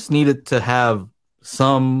 So I just needed to have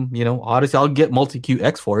some, Odyssey. I'll get multi-Q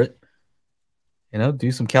X for it.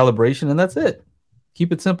 Do some calibration, and that's it.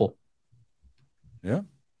 Keep it simple. Yeah.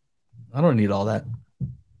 I don't need all that.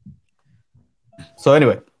 So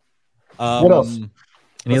anyway, what else?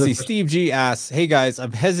 Let's see. Steve G asks, "Hey guys,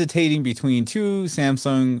 I'm hesitating between 2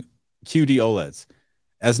 Samsung QD OLEDs,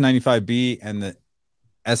 S95B and the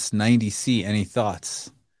S90C. Any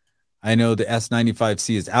thoughts? I know the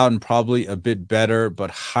S95C is out and probably a bit better, but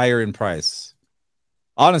higher in price.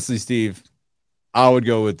 Honestly, Steve, I would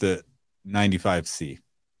go with the 95C,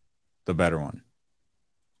 the better one.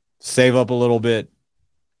 Save up a little bit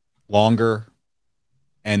longer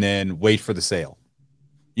and then wait for the sale.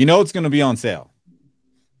 It's going to be on sale.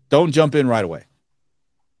 Don't jump in right away.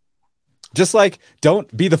 Just like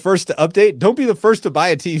don't be the first to update. Don't be the first to buy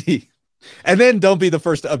a TV. And then don't be the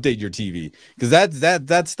first to update your TV because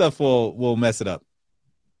that stuff will mess it up.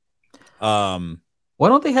 Why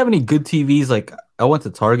don't they have any good TVs? Like I went to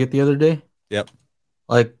Target the other day. Yep.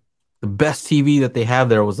 Like the best TV that they have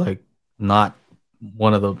there was like not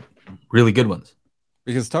one of the really good ones.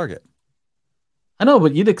 Because Target. I know,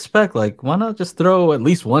 but you'd expect like why not just throw at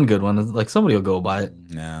least one good one? Like somebody will go buy it.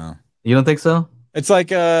 No. You don't think so? It's like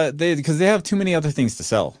because they have too many other things to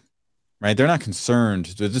sell. Right? They're not concerned.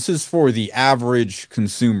 This is for the average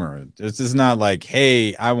consumer. This is not like,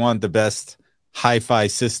 hey, I want the best hi-fi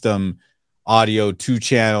system, audio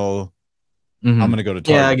 2-channel. I'm gonna go to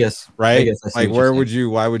Target. Yeah, I guess. Right? I guess I see like, where would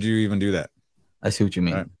you? Why would you even do that? I see what you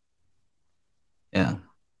mean. Right? Yeah.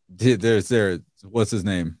 There's what's his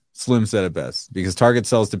name? Slim said it best because Target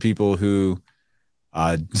sells to people who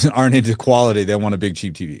aren't into quality. They want a big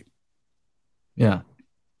cheap TV. Yeah.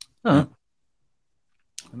 Huh.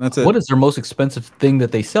 And that's it. What is their most expensive thing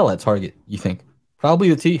that they sell at Target? You think?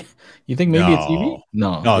 Probably the TV. You think maybe a TV?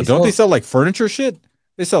 No. Don't they sell like furniture shit?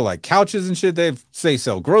 They sell like couches and shit. They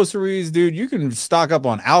sell groceries, dude. You can stock up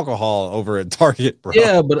on alcohol over at Target, bro.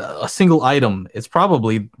 Yeah, but a single item, it's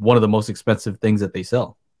probably one of the most expensive things that they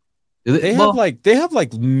sell. They have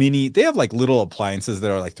like little appliances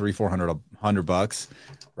that are like $300-$400,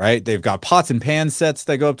 right? They've got pots and pan sets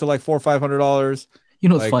that go up to like $400-$500. You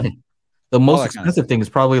know, it's funny. The most expensive thing is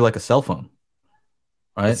probably like a cell phone,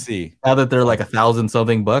 right? Let's see. Now that they're like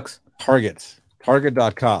 $1,000-something bucks.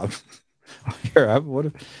 Target.com. Here,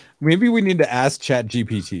 maybe we need to ask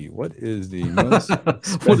ChatGPT. What is the most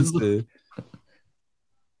expensive?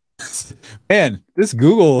 Man, this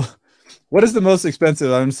Google. What is the most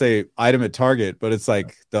expensive? I'm gonna say item at Target, but it's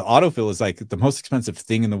like the autofill is like the most expensive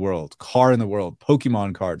thing in the world, car in the world,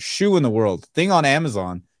 Pokemon card, shoe in the world, thing on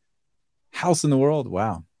Amazon, house in the world.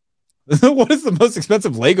 Wow. What is the most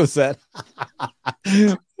expensive Lego set?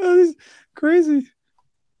 That is crazy.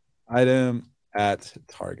 Item at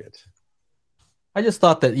Target. I just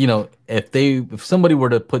thought that, if somebody were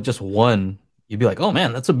to put just one, you'd be like, oh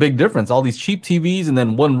man, that's a big difference. All these cheap TVs and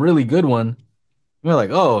then one really good one. You're like,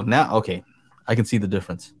 oh, now, okay, I can see the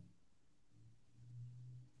difference.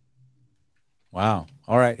 Wow.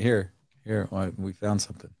 All right, here, we found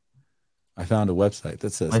something. I found a website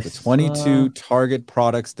that says the 22 Target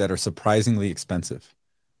products that are surprisingly expensive.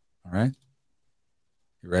 All right.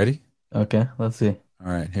 You ready? Okay, let's see.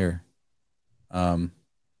 All right, here.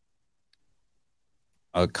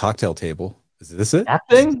 A cocktail table. Is this it? That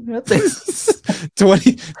thing? That thing?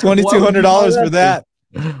 $2,200 for that.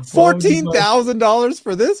 $14,000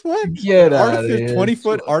 for this one? Get out of here.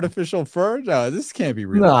 20-foot artificial fur? No, this can't be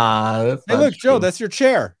real. Nah, that's hey, look, Joe, that's your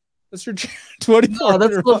chair. That's your chair. No,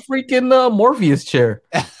 that's the freaking Morpheus chair.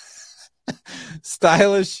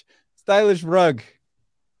 Stylish rug.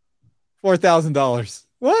 $4,000.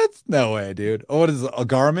 What? No way, dude. Oh, what is it? A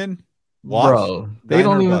Garmin watch? Bro, they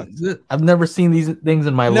don't even. Bucks. I've never seen these things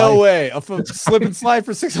in my life. No way. A slip and slide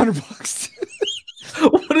for $600.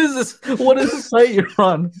 What is this? What is the site you're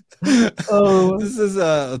on? Oh, this is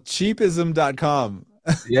cheapism.com.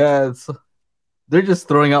 Yeah, they're just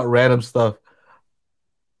throwing out random stuff.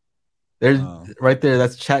 There's right there.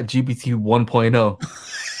 That's ChatGPT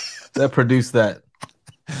 1.0 that produced that.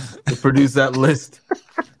 They produced that list.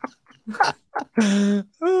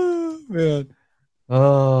 Oh man.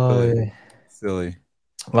 Oh, silly.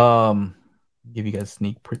 Give you guys a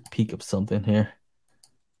sneak peek of something here.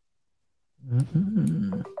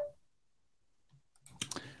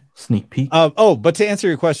 Sneak peek. But to answer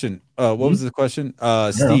your question, what was the question?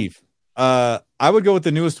 Steve. I would go with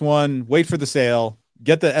the newest one, wait for the sale,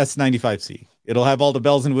 get the S95C. It'll have all the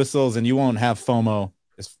bells and whistles, and you won't have FOMO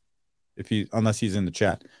unless he's in the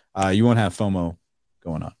chat. You won't have FOMO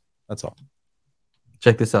going on. That's all.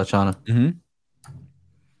 Check this out, Shauna. Mm-hmm.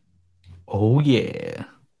 Oh yeah.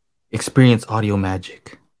 Experience audio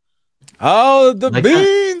magic. Oh, the like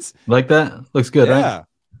beans. That? Like that? Looks good, yeah. Right?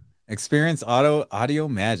 Experience audio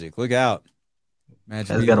magic. Look out.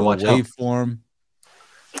 Magic. You gotta watch waveform.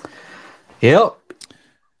 Yep.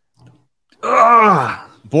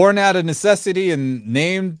 Born out of necessity and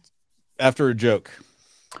named after a joke.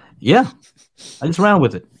 Yeah. I just ran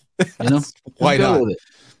with it. You know? Why not? With it.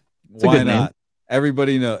 Why not? Name.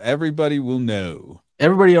 Everybody will know.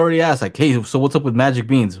 Everybody already asked, like, hey, so what's up with magic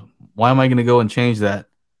beans? Why am I going to go and change that?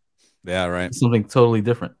 Yeah, right. Something totally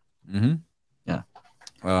different. Mm-hmm. Yeah.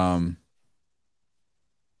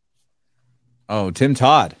 Tim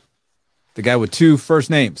Todd, the guy with two first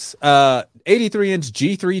names. 83-inch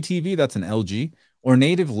G3 TV, that's an LG, or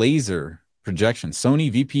native laser projection.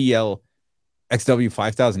 Sony VPL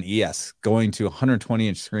XW5000 ES going to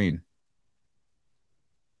 120-inch screen.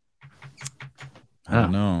 I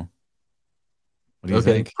don't know. What do you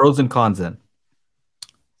Okay, think? pros and cons then. I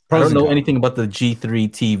Pros don't and know cons. anything about the G3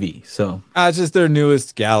 TV, so It's just their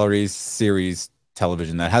newest gallery series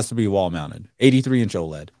television that has to be wall mounted, 83-inch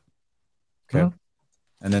OLED. Okay, well,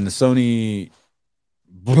 and then the Sony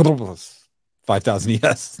 5000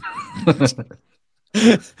 ES,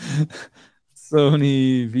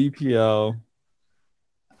 Sony VPL.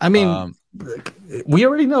 I mean, we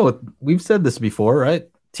already know it. We've said this before, right?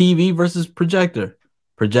 TV versus projector.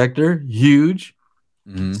 Projector, huge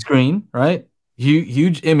mhm, screen, right?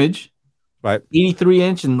 Huge image. right.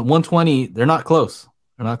 83-inch and 120, they're not close.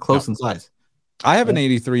 They're not No, close in size. I have an Right?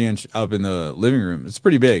 83-inch up in the living room. It's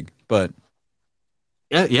pretty big, but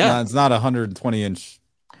Yeah, yeah. no, it's not a 120-inch,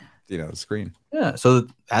 screen. Yeah. So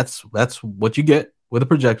that's what you get with a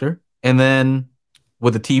projector. And then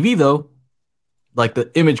with a TV though, like the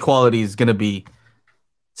image quality is gonna be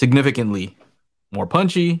significantly more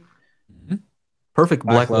punchy, Mhm. perfect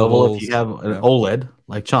Black black level if levels. you have an Yep. OLED like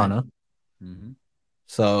Right. Chana. Mhm.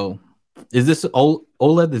 So is this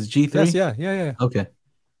OLED is Yes. G3? Yeah. Yeah. Yeah. Okay.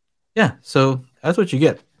 Yeah, so that's what you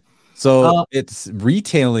get. So Uh it's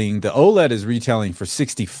retailing. The OLED is retailing for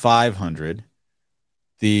 6,500.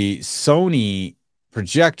 The Sony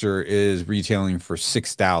projector is retailing for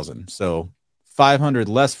 6,000. So 500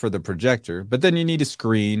 less for the projector, but then you need a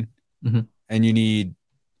screen mhm, and you need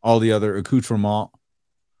all the other accoutrement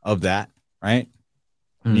of that, right?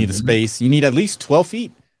 You need the mhm. space. You need at least 12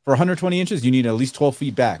 feet for 120 inches. You need at least 12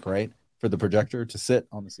 feet back, right? For the projector to sit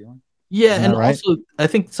on the ceiling. Yeah, Isn't and that right? also I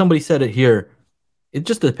think somebody said it here. It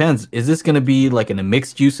just depends. Is this going to be like in a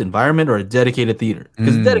mixed use environment or a dedicated theater?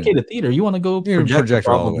 Because a Mm. dedicated theater, you want to go You're projector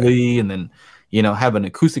projector all the way. probably, and then have an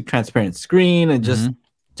acoustic transparent screen and Mm-hmm.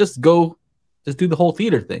 just go, just do the whole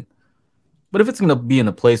theater thing. But if it's going to be in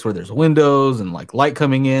a place where there's windows and like light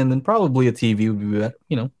coming in, then probably a TV would be more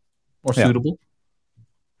Yeah. suitable.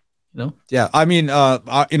 You know, Yeah. I mean,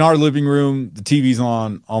 in our living room, the TV's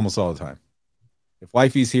on almost all the time. If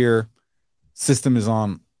wifey's here, system is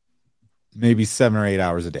on maybe 7 or 8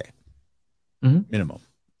 hours a day, Mhm. minimum,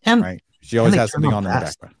 and right? She and always they has turn something on on in the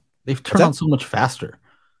fast. background. They What's turn on that? so much faster.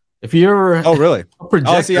 If you're Oh, really? a Oh, see,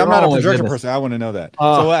 projector, I'm not a oh my projector goodness, person. I want to know that.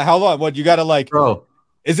 So uh, how long? What you got to like? bro,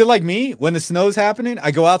 Is it like me when the snow's happening?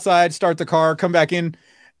 I go outside, start the car, come back in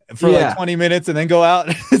for like yeah, 20 minutes, and then go out.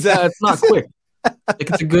 Is that? it's not quick. Like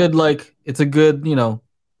it's a good,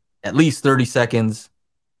 at least 30 seconds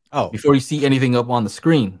Oh, before you see anything up on the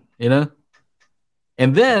screen, And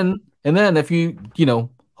then if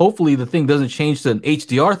hopefully the thing doesn't change to an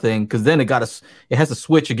HDR thing, because then it has to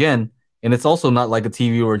switch again, and it's also not like a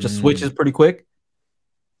TV where it just mm, switches pretty quick.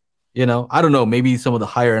 I don't know, maybe some of the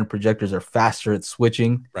higher end projectors are faster at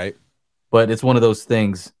switching, right. but it's one of those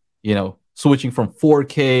things, switching from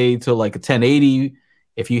 4K to like a 1080.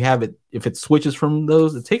 If it switches from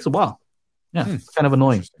those, it takes a while. Yeah, Hmm. it's kind of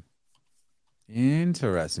annoying. Interesting.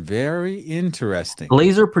 Interesting. Very interesting.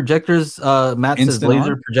 Laser projectors, Matt says Instant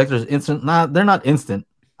laser on? projectors instant. Nah, they're not instant.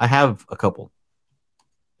 I have a couple,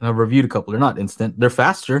 and I've reviewed a couple. They're not instant. They're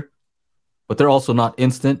faster, but they're also not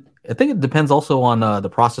instant. I think it depends also on the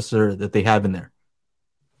processor that they have in there.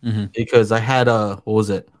 Mm-hmm. Because I had what was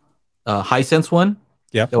it? Hisense one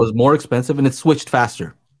Yeah. that was more expensive and it switched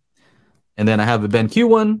faster. And then I have a BenQ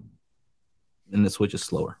one, and the switch is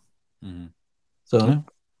slower. Mm-hmm. So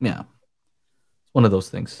yeah, it's one of those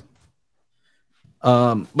things.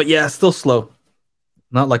 But yeah, still slow.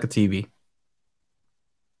 Not like a TV.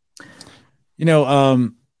 You know,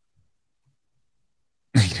 um,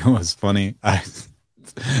 what's funny? I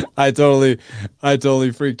totally, I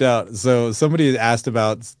totally freaked out. So somebody had asked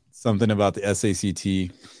about something about the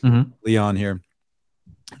SACT, Mm-hmm. Leon here.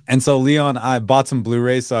 And so Leon, I bought some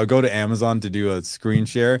Blu-rays, so I go to Amazon to do a screen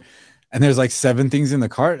share, and there's like 7 things in the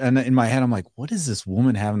cart, and in my head I'm like, what does this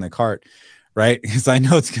woman have in the cart, right? Because I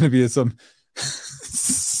know it's gonna be some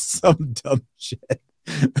some dumb shit.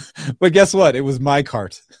 But guess what? It was my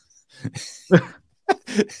cart.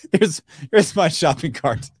 here's my shopping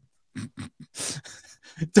cart.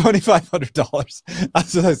 $2,500. I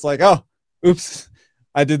was like, oh, oops,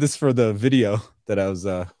 I did this for the video that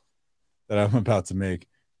I'm about to make.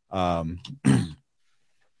 But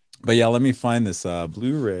yeah, let me find this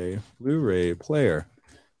Blu-ray player.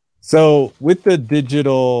 So with the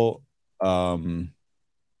digital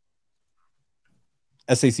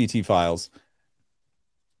SACT files,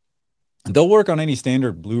 they'll work on any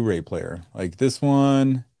standard Blu-ray player. Like this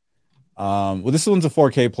one. Well, this one's a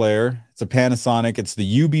 4K player. It's a Panasonic. It's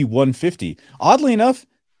the UB150. Oddly enough,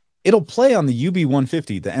 it'll play on the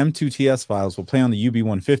UB150. The M2TS files will play on the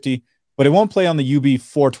UB150, but it won't play on the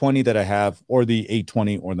UB420 that I have, or the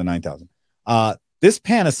 820 or the 9000. This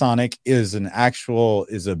Panasonic is a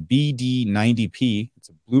BD90P. It's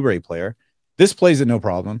a Blu-ray player. This plays it no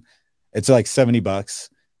problem. It's like $70.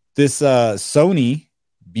 This Sony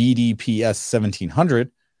BDPS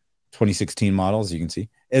 1700 2016 model, as you can see,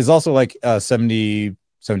 is also like $75,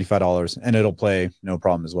 and it'll play no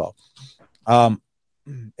problem as well.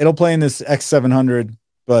 It'll play in this X700,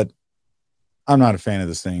 but I'm not a fan of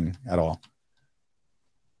this thing at all.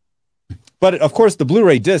 But of course, the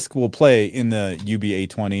Blu-ray disc will play in the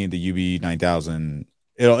UB820, the UB9000.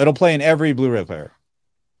 It'll play in every Blu-ray player.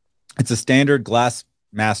 It's a standard glass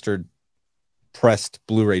mastered pressed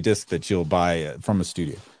Blu-ray disc that you'll buy from a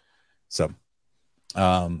studio. So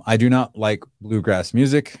I do not like bluegrass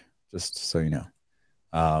music, just so you know.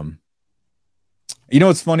 You know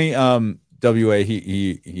what's funny? WA,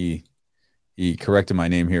 he corrected my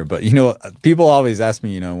name here, but people always ask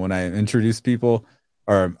me, when I introduce people,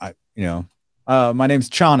 or my name's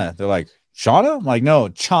Chana. They're like, Shauna? I'm like, no,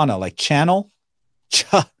 Chana, like channel.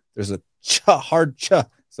 Cha. There's a cha, hard cha.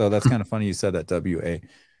 So that's kind of funny you said that, WA.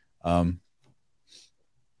 I'm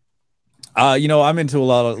into a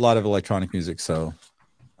lot of electronic music, so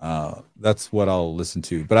that's what I'll listen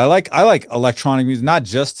to. But I like electronic music, not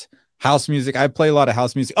just house music. I play a lot of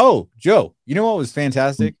house music. Oh, Joe, you know what was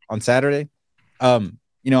fantastic on Saturday? I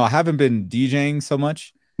haven't been DJing so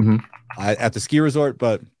much at the ski resort,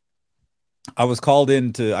 but I was called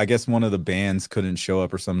in to, I guess one of the bands couldn't show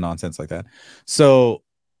up or some nonsense like that. So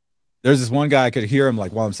there's this one guy, I could hear him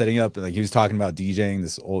like while I'm setting up, and like he was talking about DJing,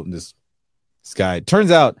 this guy. Turns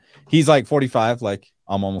out he's like 45, like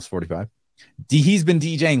I'm almost 45. He's been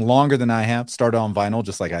DJing longer than I have, started on vinyl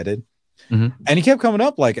just like I did. And he kept coming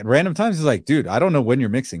up like at random times. He's like, dude, I don't know when you're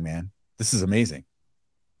mixing, man. This is amazing.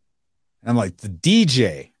 And I'm like, the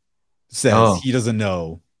DJ says he doesn't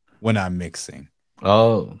know when I'm mixing.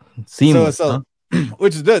 Oh, seamless. So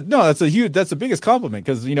which is that's the biggest compliment,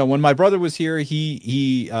 because when my brother was here,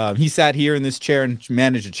 he sat here in this chair and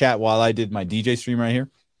managed to chat while I did my DJ stream right here.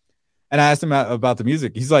 And I asked him about the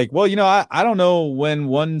music. He's like, well, I don't know when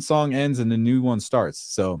one song ends and the new one starts.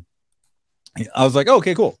 So I was like, oh,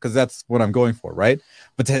 okay, cool, because that's what I'm going for, right?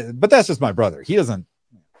 But that's just my brother. He doesn't,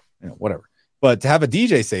 whatever. But to have a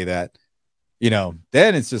DJ say that,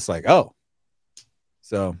 then it's just like, oh.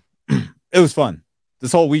 So it was fun.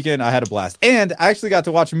 This whole weekend, I had a blast. And I actually got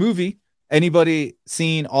to watch a movie. Anybody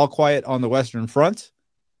seen All Quiet on the Western Front?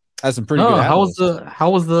 Has some pretty good. How was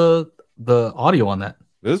the audio on that?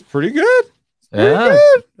 It was pretty good.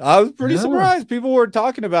 Good. I was pretty surprised. People were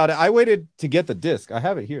talking about it. I waited to get the disc. I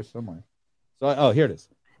have it here somewhere. So here it is.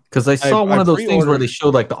 Because I saw one of those things where they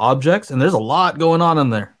showed like the objects, and there's a lot going on in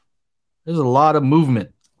there. There's a lot of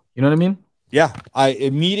movement. You know what I mean? Yeah. I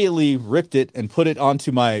immediately ripped it and put it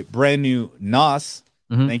onto my brand new NOS.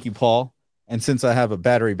 Thank you, Paul. And since I have a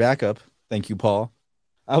battery backup, thank you, Paul,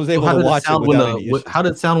 I was able to watch it without any issues. How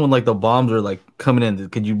did it sound when like the bombs were like coming in?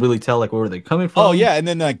 Could you really tell like where were they coming from? Oh yeah, and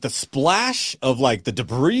then like the splash of like the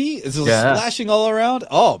debris is splashing all around.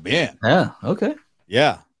 Oh man. Yeah. Okay.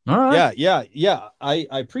 Yeah. All right. Yeah.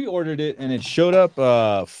 I pre-ordered it and it showed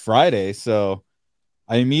up Friday, so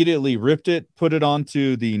I immediately ripped it, put it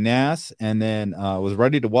onto the NAS, and then was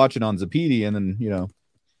ready to watch it on Zapidi, and then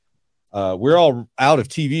we're all out of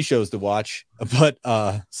TV shows to watch, but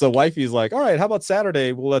so wifey's like, all right, how about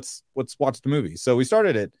Saturday? Well, let's watch the movie. So we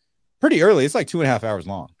started it pretty early. It's like 2.5 hours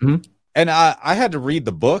long. And I had to read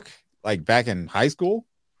the book like back in high school,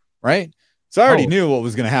 right? So I already knew what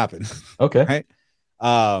was going to happen. Okay. Right.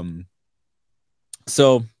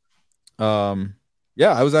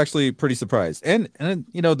 Yeah, I was actually pretty surprised. And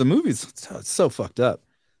the movie's so fucked up.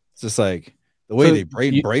 It's just like the way they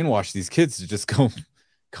brainwash these kids to just go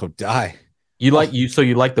die. You like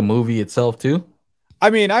the movie itself too? I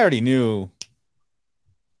mean, I already knew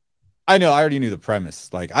the premise.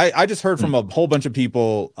 Like I just heard from a whole bunch of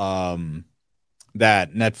people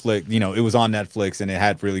that Netflix, it was on Netflix and it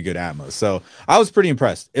had really good Atmos. So I was pretty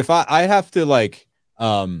impressed. If I have to like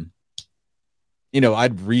I'd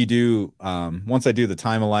redo once I do the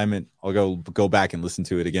time alignment, I'll go back and listen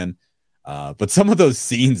to it again. But some of those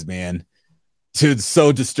scenes, man, dude,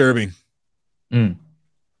 so disturbing.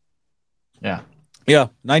 Yeah,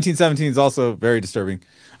 1917 is also very disturbing.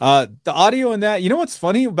 The audio in that, what's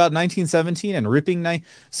funny about 1917 and ripping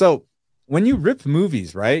so when you rip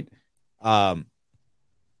movies, right? And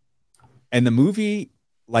the movie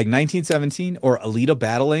like 1917 or Alita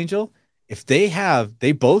Battle Angel, if they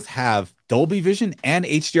both have Dolby Vision and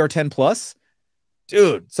HDR10 plus,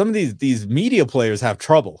 dude, some of these media players have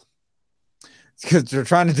trouble because they're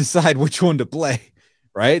trying to decide which one to play,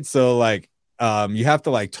 right? So like you have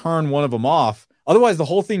to like turn one of them off. Otherwise, the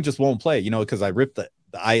whole thing just won't play, because I ripped the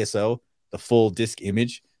ISO the full disc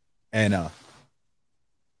image, and I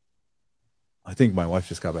think my wife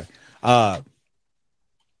just got back.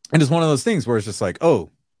 And it's one of those things where it's just like, oh,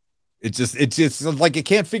 it's just like it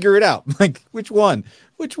can't figure it out. Like which one?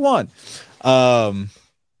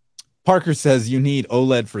 Parker says you need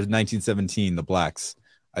OLED for 1917, the blacks,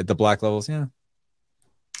 the black levels. Yeah.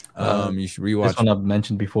 You should rewatch. This one I've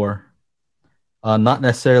mentioned before. Not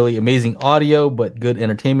necessarily amazing audio, but good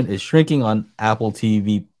entertainment is shrinking on Apple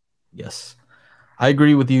TV. Yes, I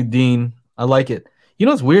agree with you, Dean. I like it. You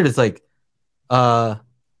know what's weird? It's like, what's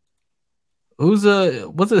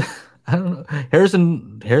it? I don't know.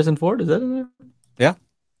 Harrison Ford, is that in there? Yeah.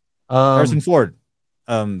 Harrison Ford,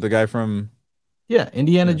 the guy from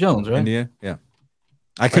Indiana Jones, right? India. Yeah.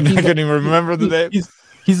 I couldn't even remember the name.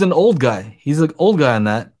 He's an old guy. He's an old guy in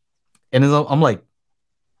that, and I'm like,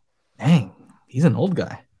 dang, he's an old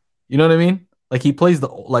guy. You know what I mean? Like he plays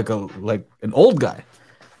like an old guy,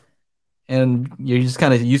 and you're just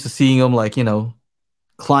kind of used to seeing him like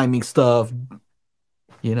climbing stuff,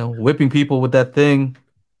 whipping people with that thing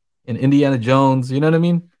in Indiana Jones. You know what I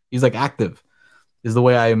mean? He's like active, is the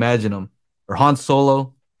way I imagine him. Or Han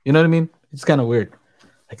Solo. You know what I mean? It's kind of weird.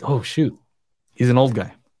 Like, oh shoot, he's an old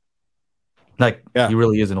guy. Like, he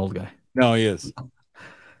really is an old guy. No, he is.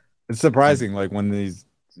 It's surprising, like when these,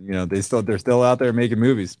 they're still out there making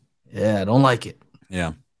movies. Yeah, I don't like it.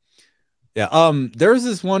 Yeah. There's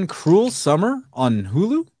this one Cruel Summer on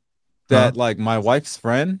Hulu that like my wife's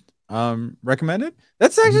friend recommended.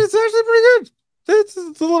 It's actually pretty good. It's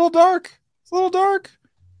a little dark.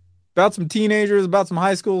 About some teenagers, about some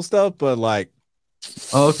high school stuff, but like,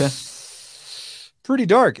 oh, okay, pretty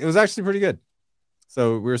dark. It was actually pretty good.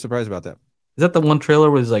 So we were surprised about that. Is that the one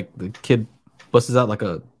trailer where it's like the kid busts out like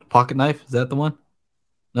a pocket knife? Is that the one?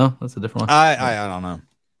 No, that's a different one. I don't know.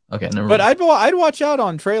 Okay, never but mind. I'd watch out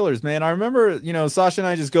on trailers, man. I remember, Sasha and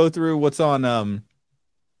I just go through what's on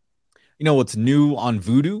what's new on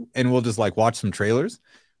Vudu, and we'll just like watch some trailers.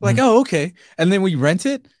 Like, oh, okay. And then we rent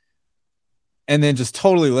it and then just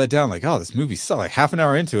totally let down, like, oh, this movie's so like half an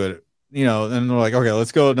hour into it, and we're like, okay,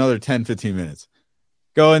 let's go another 10, 15 minutes.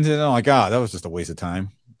 Go into it, and I'm like, that was just a waste of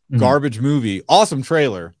time. Garbage movie, awesome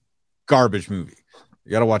trailer, garbage movie.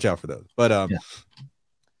 You gotta watch out for those. But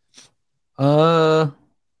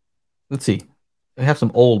let's see. I have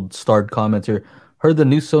some old starred comments here. Heard the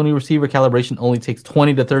new Sony receiver calibration only takes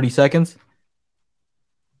 20 to 30 seconds.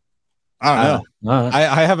 I don't know.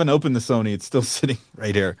 I haven't opened the Sony. It's still sitting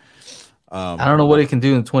right here. I don't know what it can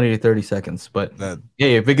do in 20 to 30 seconds, but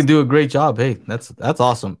hey, if it can do a great job, hey, that's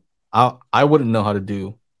awesome. I wouldn't know how to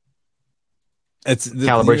do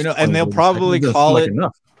calibration, and they'll probably call it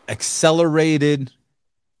accelerated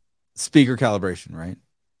speaker calibration, right?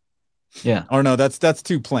 Yeah. Or no, that's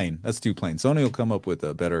too plain. Sony will come up with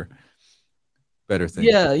a better thing.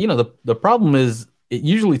 Yeah, the problem is it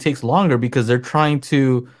usually takes longer because they're trying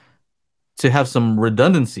to have some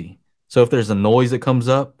redundancy. So if there's a noise that comes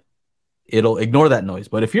up, it'll ignore that noise.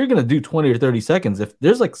 But if you're going to do 20 or 30 seconds, if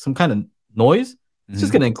there's like some kind of noise, it's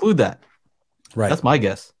just going to include that. Right. That's my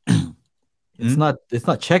guess. It's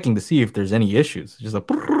not checking to see if there's any issues. It's just like,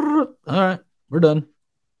 all right, we're done.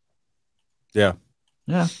 Yeah,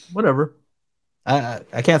 whatever.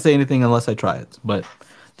 I can't say anything unless I try it, but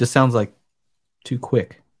it just sounds like too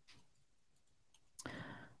quick.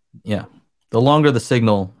 Yeah, the longer the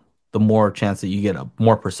signal, the more chance that you get a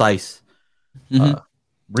more precise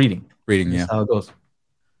reading. That's how it goes.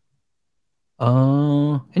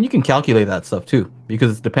 And you can calculate that stuff too,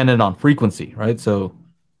 because it's dependent on frequency, right? So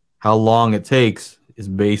how long it takes is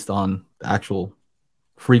based on the actual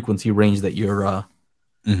frequency range that you're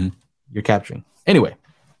capturing. Anyway,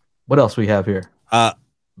 what else we have here?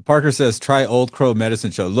 Parker says, try Old Crow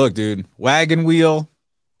Medicine Show. Look, dude, Wagon Wheel,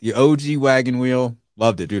 the OG Wagon Wheel.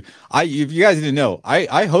 Loved it, dude. If you guys didn't know,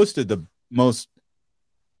 I hosted the most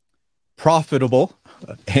profitable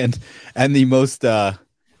and the most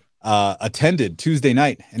attended Tuesday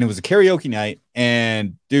night, and it was a karaoke night.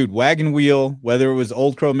 And dude, Wagon Wheel, whether it was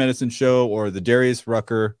Old Crow Medicine Show or the Darius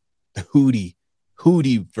Rucker, the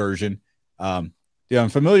Hootie version, dude, I'm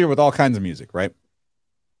familiar with all kinds of music, right?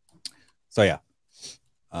 So yeah,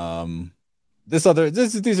 these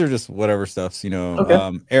are just whatever stuffs,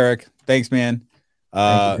 Okay. Eric, thanks, man.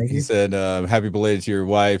 Thank you. He said, happy belated to your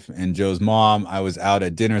wife and Joe's mom. I was out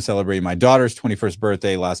at dinner celebrating my daughter's 21st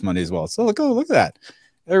birthday last Monday as well. So look at that.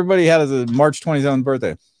 Everybody had a March 27th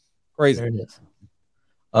birthday. Crazy. There it is.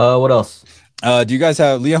 What else? Do you guys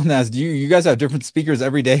have, Leon asked, do you guys have different speakers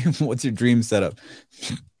every day? What's your dream setup?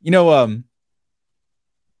 It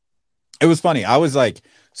was funny. I was like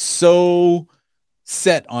so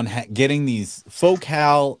set on getting these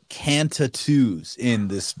Focal Canta 2s in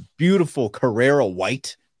this beautiful Carrera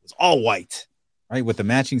white. It's all white, right? With the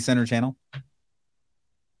matching center channel.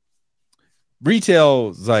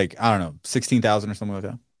 Retail is like, I don't know, 16,000 or something like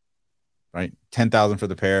that, right? 10,000 for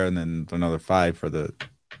the pair and then another 5 for the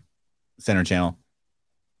center channel.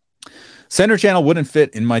 Center channel wouldn't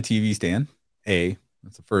fit in my TV stand.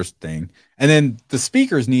 That's the first thing. And then the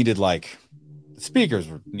speakers needed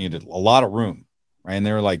needed a lot of room, right? And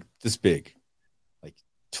they were like this big, like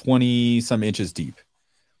 20 some inches deep.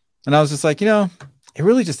 And I was just like, it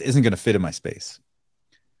really just isn't going to fit in my space.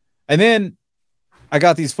 And then I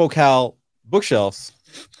got these Focal bookshelves.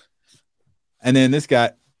 And then this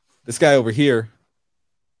guy over here,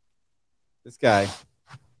 this guy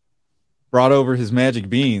brought over his magic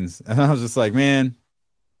beans. And I was just like, man,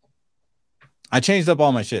 I changed up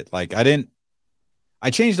all my shit. Like I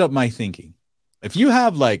changed up my thinking. If you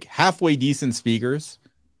have like halfway decent speakers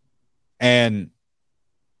and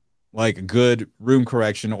like good room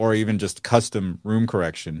correction or even just custom room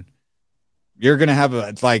correction, you're going to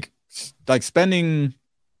have like spending,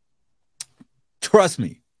 trust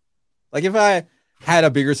me. Like if I had a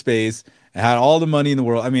bigger space and had all the money in the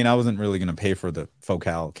world, I mean, I wasn't really going to pay for the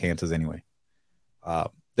Focal Cantas anyway.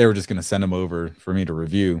 They were just going to send them over for me to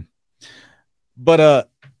review. But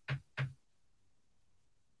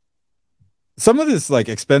some of this like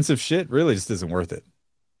expensive shit really just isn't worth it.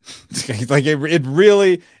 Like it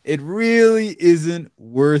really isn't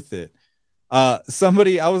worth it. I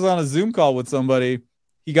was on a Zoom call with somebody.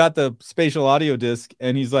 He got the spatial audio disc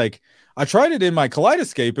and he's like, I tried it in my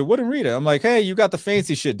Kaleidoscape. It wouldn't read it. I'm like, hey, you got the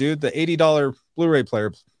fancy shit, dude. The $80 Blu-ray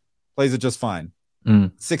player plays it just fine.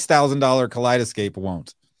 $6,000 Kaleidoscape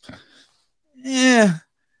won't. Yeah.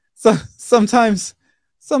 So sometimes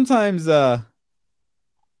it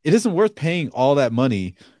isn't worth paying all that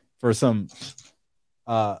money for some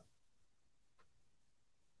oh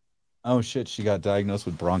shit, she got diagnosed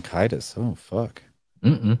with bronchitis. Oh fuck.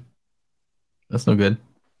 That's no good.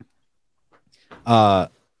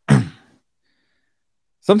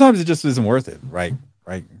 Sometimes it just isn't worth it, right?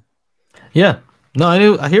 Yeah. No,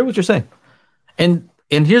 I hear what you're saying. And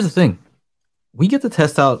here's the thing. We get to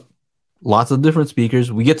test out lots of different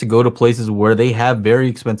speakers. We get to go to places where they have very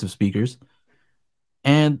expensive speakers.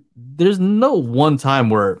 And there's no one time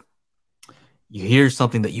where you hear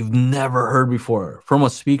something that you've never heard before from a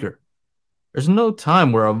speaker. There's no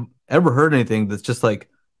time where I've ever heard anything that's just like,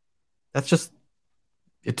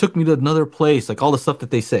 it took me to another place, like all the stuff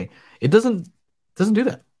that they say. It doesn't do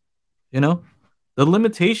that. The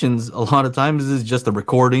limitations a lot of times is just the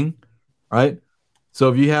recording, right? So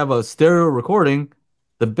if you have a stereo recording,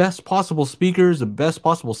 the best possible speakers, the best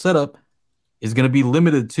possible setup is going to be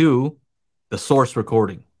limited to the source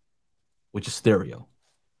recording, which is stereo,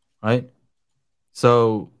 right?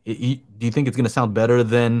 So do you think it's going to sound better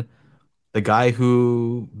than the guy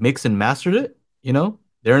who mixed and mastered it?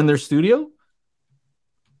 They're in their studio.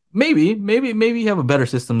 Maybe you have a better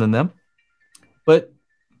system than them. But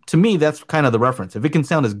to me, that's kind of the reference. If it can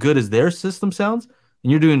sound as good as their system sounds,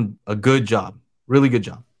 then you're doing a good job, really good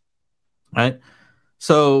job, right?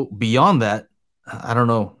 So beyond that, I don't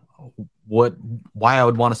know why I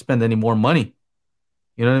would want to spend any more money.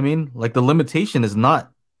 You know what I mean? Like the limitation is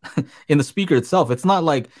not in the speaker itself. It's not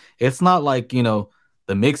like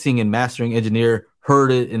the mixing and mastering engineer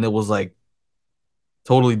heard it and it was like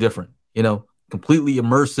totally different, completely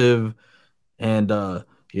immersive and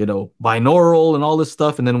binaural and all this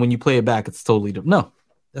stuff. And then when you play it back, it's totally different. No,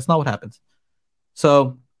 that's not what happens.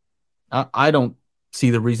 So I don't see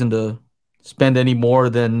the reason to spend any more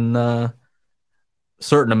than a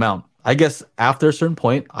certain amount. I guess after a certain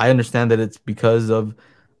point, I understand that it's because of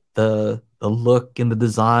the look and the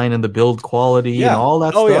design and the build quality and all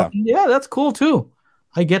that stuff. Yeah, that's cool too.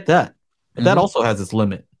 I get that. But that also has its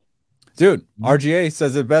limit. Dude, RGA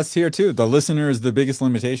says it best here too. The listener is the biggest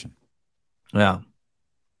limitation. Yeah.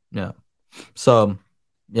 So,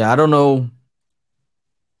 I don't know.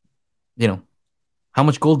 How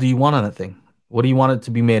much gold do you want on that thing? What do you want it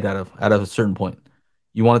to be made out of a certain point?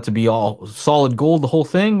 You want it to be all solid gold, the whole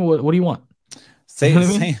thing? What do you want?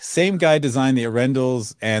 Same guy designed the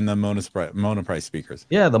Arendals and the monoprice speakers.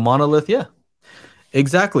 Yeah, the monolith. Yeah,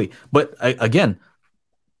 exactly. But again,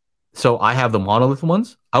 so I have the monolith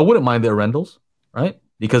ones. I wouldn't mind the Arendals, right?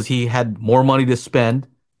 Because he had more money to spend.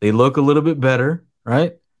 They look a little bit better,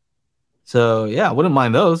 right? So yeah, I wouldn't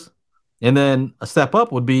mind those. And then a step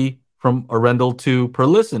up would be from Arendal to per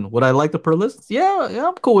listen. Would I like the per listens? Yeah,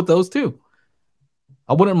 I'm cool with those too.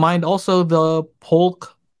 I wouldn't mind also the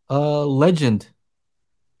Polk Legend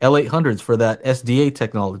L800s for that SDA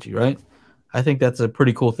technology, right? I think that's a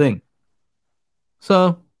pretty cool thing.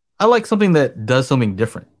 So I like something that does something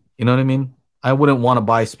different. You know what I mean? I wouldn't want to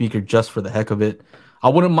buy a speaker just for the heck of it. I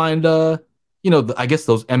wouldn't mind I guess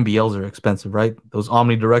those MBLs are expensive, right? Those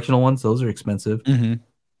omnidirectional ones, those are expensive. Mm-hmm.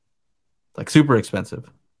 Like super expensive.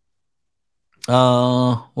 What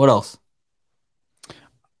else?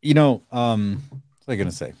 What was I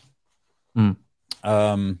gonna say? Mm.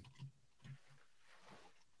 Um,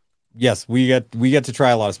 yes, we get to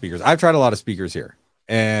try a lot of speakers. I've tried a lot of speakers here,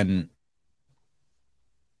 and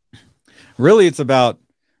really, it's about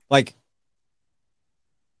like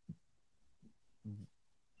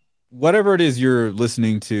whatever it is you're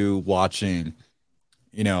listening to, watching,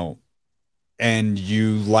 you know, and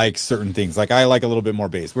you like certain things. Like I like a little bit more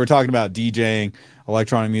bass. We're talking about DJing,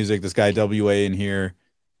 electronic music. This guy WA in here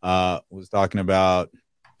was talking about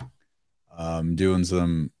doing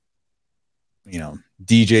some,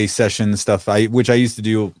 DJ session stuff. Which I used to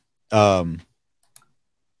do during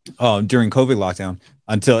COVID lockdown.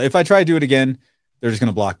 Until if I try to do it again, they're just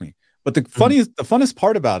gonna block me. But the funnest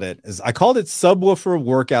part about it is I called it Subwoofer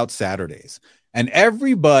Workout Saturdays, and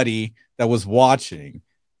everybody that was watching,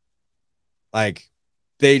 like,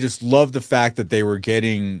 they just loved the fact that they were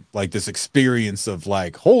getting like this experience of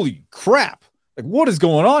like, holy crap, like what is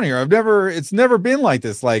going on here? It's never been like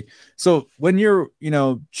this. Like, so when you're,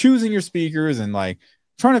 choosing your speakers and like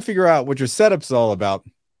trying to figure out what your setup's all about,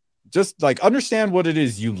 just like understand what it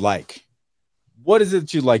is you like. What is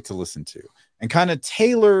it you like to listen to? And kind of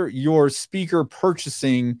tailor your speaker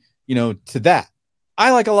purchasing, to that.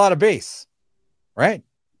 I like a lot of bass, right?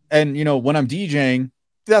 And when I'm DJing,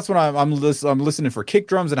 that's when I'm listening for kick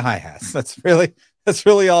drums and hi-hats. That's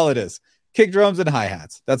really all it is. Kick drums and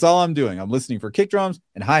hi-hats. That's all I'm doing. I'm listening for kick drums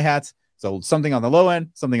and hi-hats. So something on the low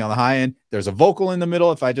end, something on the high end. There's a vocal in the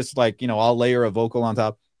middle. If I just I'll layer a vocal on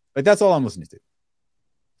top. Like that's all I'm listening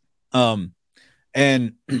to.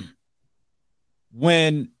 And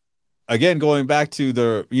when, again, going back to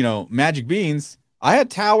the, Magic Beans, I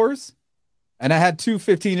had towers and I had two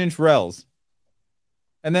 15-inch rails.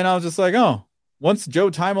 And then I was just like, oh, once Joe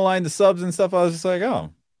time aligned the subs and stuff, I was just like,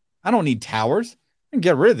 oh, I don't need towers. I can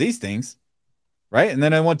get rid of these things. Right. And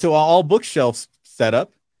then I went to all bookshelves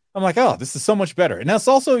setup. I'm like, oh, this is so much better. And that's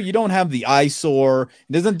also, you don't have the eyesore.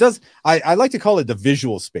 I like to call it the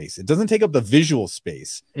visual space. It doesn't take up the visual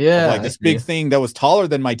space. Yeah. Like this big thing that was taller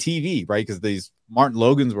than my TV, right? Because these Martin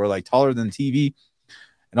Logans were like taller than TV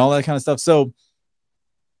and all that kind of stuff. So,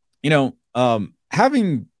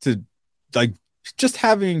 having to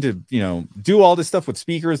do all this stuff with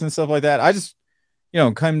speakers and stuff like that, I just,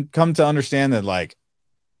 come to understand that, like,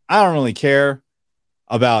 I don't really care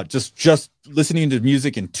about just listening to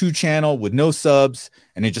music in 2-channel with no subs,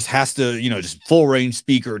 and it just has to, just full range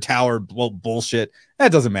speaker tower bullshit.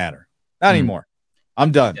 That doesn't matter. Not anymore.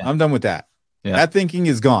 I'm done. Yeah. I'm done with that. Yeah. That thinking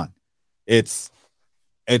is gone. It's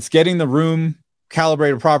getting the room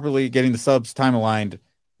calibrated properly, getting the subs time aligned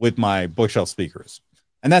with my bookshelf speakers,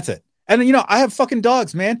 and that's it. And I have fucking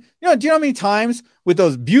dogs, man. Do you know how many times with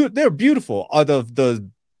those they're beautiful. The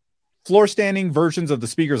floor standing versions of the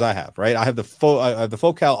speakers I have, right? I have the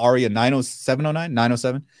Focal Aria 907.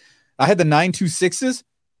 I had the 926s,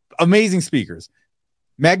 amazing speakers.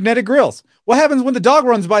 Magnetic grills. What happens when the dog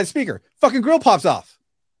runs by the speaker? Fucking grill pops off.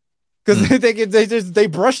 Because they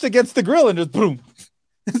brushed against the grill and just boom.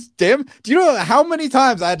 Damn. Do you know how many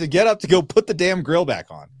times I had to get up to go put the damn grill back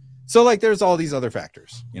on? So like there's all these other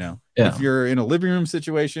factors, Yeah. If you're in a living room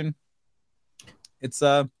situation, it's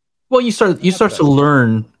well, you start to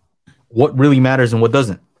learn what really matters and what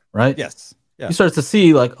doesn't, right? Yes. Yeah. You start to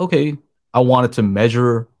see like, okay, I want it to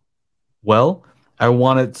measure well. I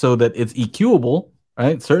want it so that it's EQable,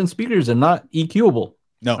 right? Certain speakers are not EQable.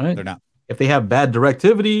 No, right? They're not. If they have bad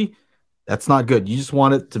directivity, that's not good. You just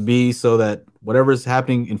want it to be so that whatever is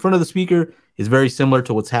happening in front of the speaker is very similar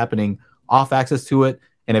to what's happening off axis to it.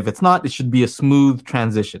 And if it's not, it should be a smooth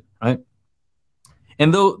transition, right?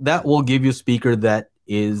 And though that will give you a speaker that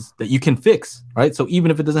you can fix, right? So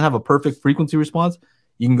even if it doesn't have a perfect frequency response,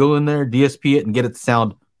 you can go in there, DSP it, and get it to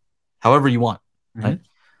sound however you want, right?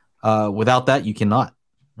 Without that, you cannot,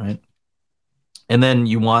 right? And then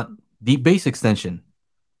you want deep bass extension.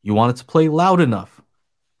 You want it to play loud enough.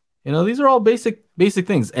 These are all basic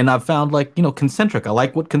things. And I've found like, concentric. I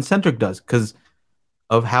like what concentric does because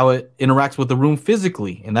of how it interacts with the room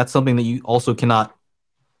physically. And that's something that you also cannot,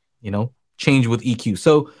 change with EQ.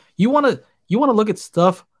 So you want to look at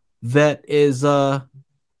stuff that is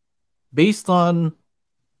based on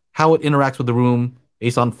how it interacts with the room,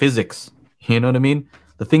 based on physics. You know what I mean?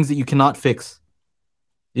 The things that you cannot fix.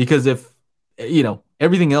 Because if,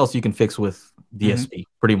 everything else you can fix with DSP,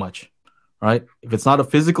 pretty much, right? If it's not a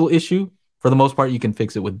physical issue, for the most part, you can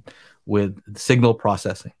fix it with signal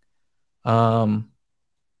processing.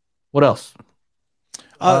 What else?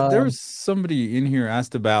 There was somebody in here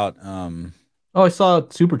asked about Oh, I saw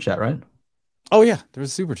super chat, right? oh yeah, there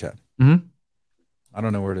was a super chat. Mm-hmm. I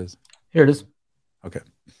don't know where it is. Here it is. Okay.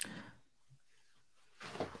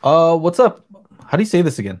 What's up? How do you say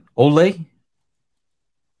this again? Ole?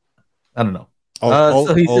 I don't know.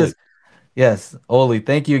 So he Oli. says, yes, Oli,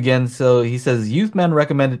 thank you again. So he says, Youthman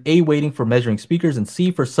recommended A weighting for measuring speakers and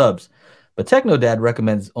C for subs, but Technodad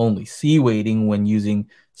recommends only C weighting when using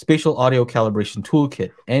spatial audio calibration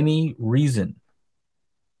toolkit. Any reason?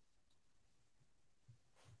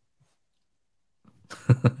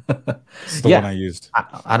 It's the Yeah, one I used.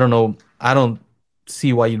 I don't know. I don't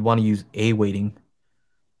see why you'd want to use A weighting.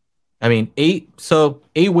 I mean,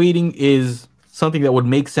 A weighting is something that would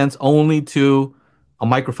make sense only to a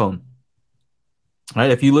microphone, right?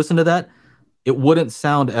 If you listen to that, it wouldn't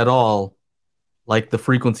sound at all like the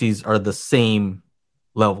frequencies are the same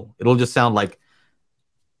level. It'll just sound like,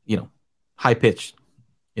 high pitched,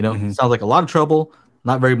 Mhm. sounds like a lot of treble,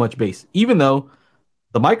 not very much bass, even though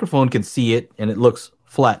the microphone can see it and it looks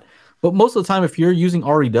flat. But most of the time, if you're using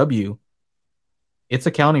REW, it's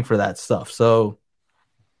accounting for that stuff. So,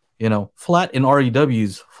 flat in REW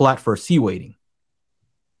is flat for C weighting.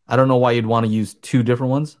 I don't know why you'd want to use two different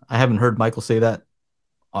ones. I haven't heard Michael say that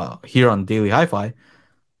here on Daily Hi-Fi,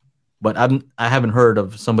 but I haven't heard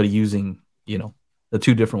of somebody using the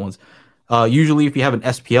two different ones. Usually, if you have an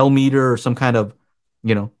SPL meter or some kind of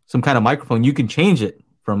microphone, you can change it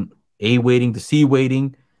from A weighting to C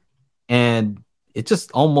weighting, and it's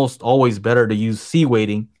just almost always better to use C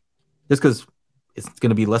weighting, just because it's going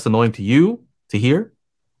to be less annoying to you to hear.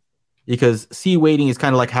 Because C weighting is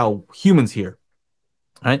kind of like how humans hear,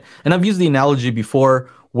 right? And I've used the analogy before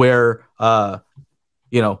where a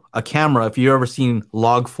camera, if you've ever seen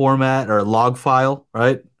log format or log file,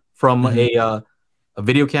 right, from a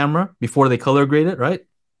video camera before they color grade it, right?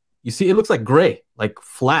 You see, it looks like gray, like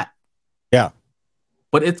flat, Yeah.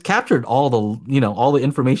 but it's captured all the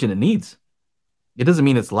information it needs. It doesn't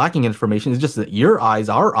mean it's lacking information. It's just that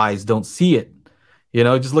our eyes don't see it. It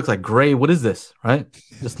just looks like gray. What is this, right?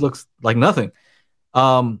 It just looks like nothing.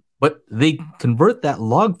 But they convert that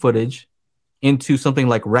log footage into something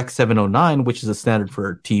like Rec 709, which is a standard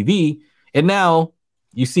for TV. And now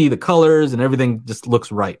you see the colors and everything just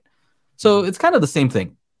looks right. So it's kind of the same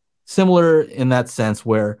thing. Similar in that sense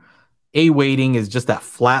where A weighting is just that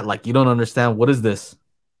flat, like you don't understand what is this.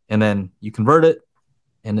 And then you convert it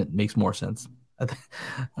and it makes more sense.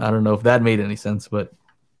 I don't know if that made any sense, but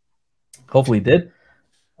hopefully it did.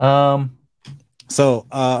 So,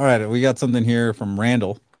 all right, we got something here from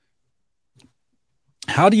Randall.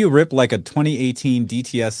 How do you rip like a 2018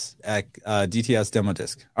 DTS demo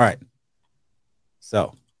disc? All right.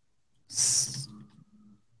 So,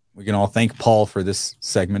 we can all thank Paul for this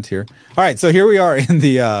segment here. All right, so here we are in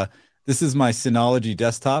the this is my Synology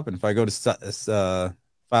desktop, and if I go to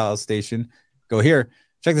file station, go here,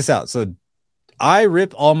 check this out. So I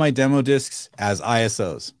rip all my demo discs as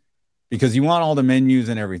ISOs because you want all the menus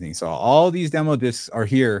and everything. So all these demo discs are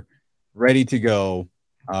here, ready to go.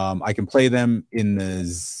 I can play them in the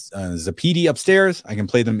Zapedi upstairs. I can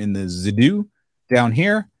play them in the Zidoo down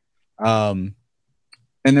here, and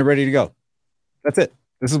they're ready to go. That's it.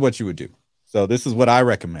 This is what you would do. So this is what I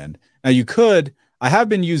recommend. Now I have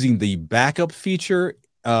been using the backup feature.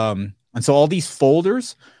 And so all these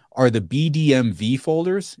folders are the BDMV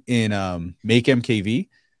folders in Make MKV.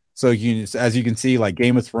 So as you can see, like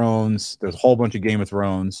Game of Thrones, there's a whole bunch of Game of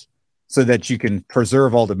Thrones so that you can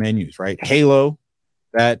preserve all the menus, right? Halo,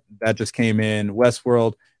 that just came in,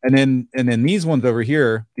 Westworld. And then these ones over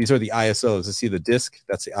here, these are the ISOs. You see the disk,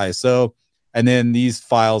 that's the ISO. And then these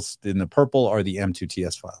files in the purple are the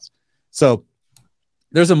M2TS files. So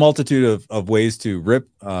there's a multitude of ways to rip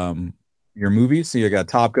your movies. So you got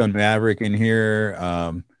Top Gun Maverick in here,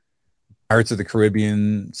 Pirates of the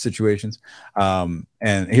Caribbean situations. And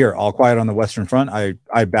here, All Quiet on the Western Front,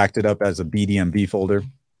 I backed it up as a BDMV folder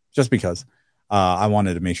just because I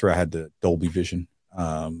wanted to make sure I had the Dolby Vision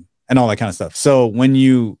and all that kind of stuff. So when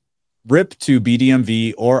you rip to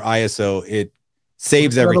BDMV or ISO, it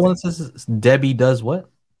saves everything. One says Debbie does what?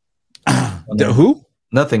 Who?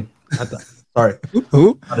 Nothing. Sorry.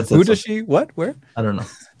 Who does she? What? Where? I don't know.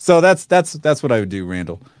 So that's what I would do,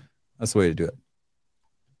 Randall. That's the way to do it.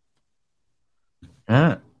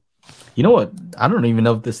 Yeah. You know what? I don't even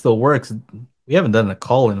know if this still works. We haven't done a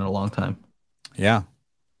call in a long time. Yeah.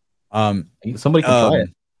 Somebody can try it.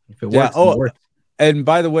 If it works, it works. And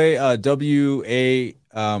by the way, I dropped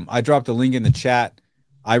a link in the chat.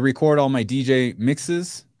 I record all my DJ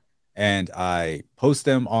mixes and I post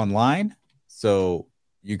them online. So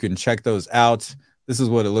you can check those out. This is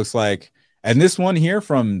what it looks like. And this one here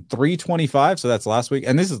from 325, so that's last week.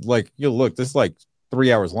 And this is like, you'll look, this is like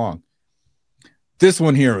 3 hours long. This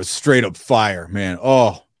one here was straight up fire, man.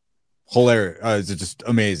 Oh, hilarious. It's just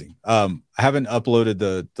amazing. I haven't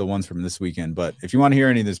uploaded the ones from this weekend, but if you want to hear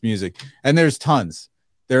any of this music, and there's tons,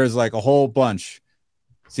 there's like a whole bunch.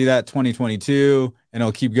 See that 2022, and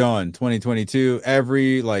it'll keep going. 2022,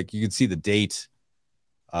 every like you can see the date.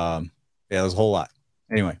 Yeah, there's a whole lot.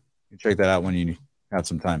 Anyway, you check that out when you have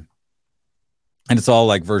some time. And it's all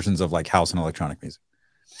like versions of like house and electronic music.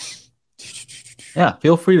 Yeah,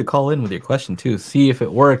 feel free to call in with your question too. See if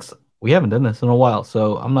it works. We haven't done this in a while,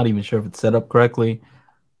 so I'm not even sure if it's set up correctly.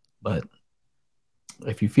 But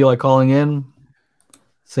if you feel like calling in,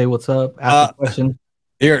 say what's up, ask a question.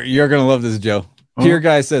 You're gonna love this, Joe. Here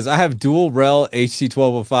guy says, I have dual rel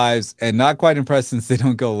HT1205s and not quite impressed since they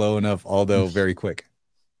don't go low enough, although very quick.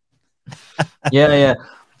 Yeah.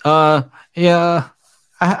 I'm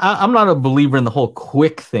not a believer in the whole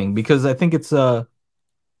quick thing because I think it's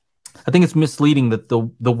misleading that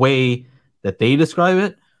the way that they describe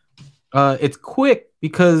it. It's quick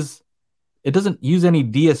because it doesn't use any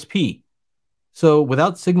DSP. So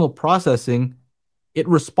without signal processing, it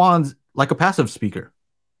responds like a passive speaker,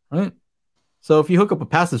 right? So if you hook up a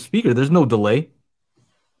passive speaker, there's no delay,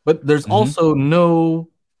 but there's also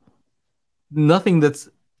nothing that's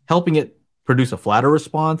helping it produce a flatter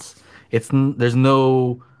response. There's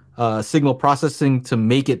no signal processing to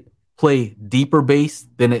make it play deeper bass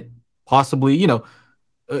than it possibly,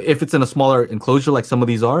 if it's in a smaller enclosure like some of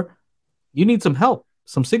these are, you need some help,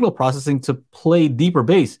 some signal processing to play deeper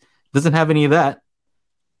bass. Doesn't have any of that,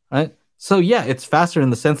 right? So yeah, it's faster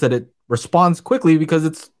in the sense that it responds quickly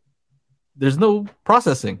because there's no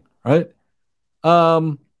processing, right?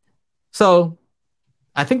 So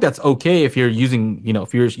I think that's okay if you're using,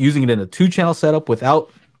 if you're using it in a 2-channel setup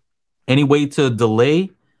without any way to delay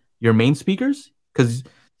your main speakers, because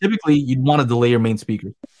typically you'd want to delay your main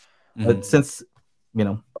speakers. But since,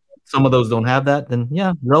 some of those don't have that, then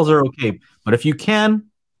yeah, rels are okay. But if you can,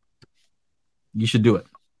 you should do it.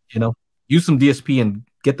 Use some DSP and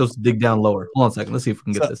get those to dig down lower. Hold on a second. Let's see if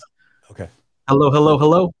we can get this. Okay.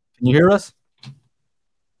 Hello. Can you hear us?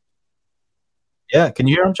 Yeah. Can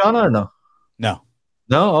you hear him, Chana, or no? No.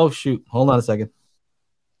 No? Oh, shoot. Hold on a second.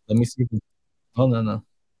 Let me see. Oh, no.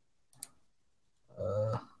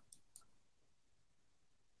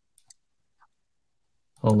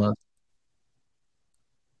 Hold on.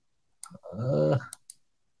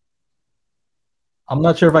 I'm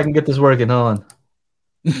not sure if I can get this working. Hold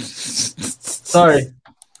on. Sorry.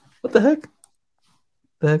 What the heck?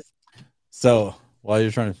 So while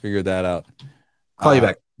you're trying to figure that out, call you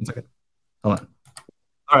back. 1 second. Hold on.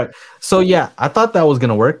 All right. So yeah, I thought that was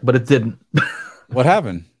gonna work, but it didn't. What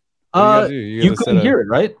happened? What you couldn't hear it,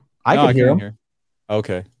 right? I could hear him.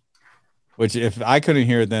 Okay. Which if I couldn't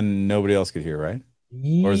hear it, then nobody else could hear, right?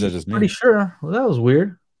 Or is that just me? Pretty sure. Well, that was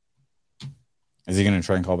weird. Is he gonna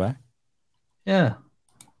try and call back? Yeah.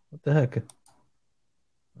 What the heck?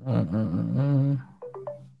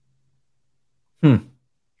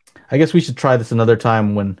 I guess we should try this another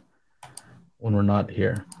time when we're not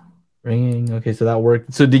here. Ringing. Okay, so that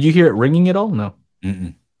worked. So did you hear it ringing at all? No.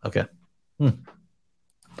 Mm-mm. Okay.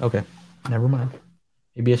 Okay. Never mind.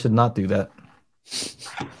 Maybe I should not do that.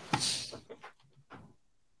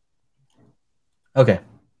 Okay.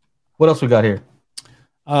 What else we got here?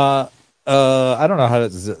 I don't know how to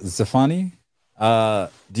Zafani.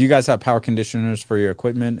 Do you guys have power conditioners for your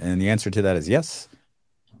equipment? And the answer to that is yes.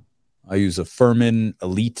 I use a Furman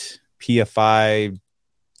Elite PFI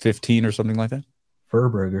 15 or something like that. Fur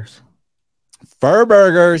burgers.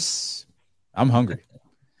 I'm hungry.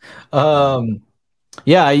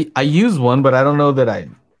 Yeah, I use one, but I don't know that I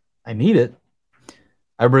need it.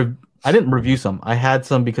 I didn't review some. I had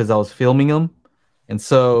some because I was filming them, and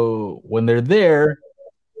so when they're there,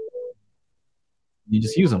 you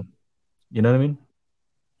just use them. You know what I mean?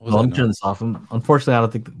 Let me turn this off. Unfortunately, I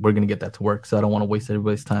don't think we're gonna get that to work, so I don't want to waste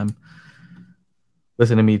everybody's time.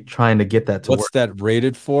 Listen to me trying to get that to work. What's that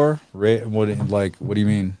rated for? What do you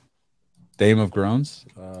mean? Dame of Groans?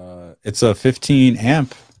 It's a 15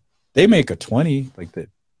 amp. They make a 20, like the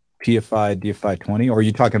PFI DFI 20. Or are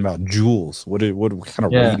you talking about joules? What kind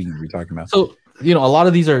of rating are we talking about? So a lot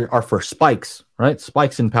of these are for spikes, right?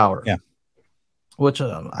 Spikes in power. Yeah. Which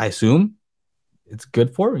I assume it's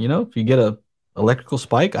good for. If you get a electrical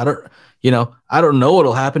spike, I don't know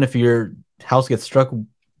what'll happen if your house gets struck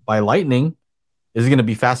by lightning. Is it going to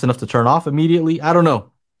be fast enough to turn off immediately? I don't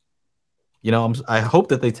know. I hope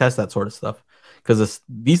that they test that sort of stuff because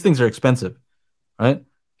these things are expensive, right?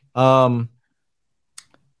 But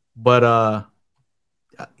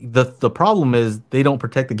The problem is they don't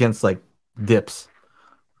protect against like dips,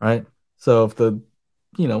 right? So if the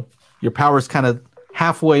you know your power is kind of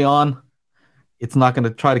halfway on, it's not going to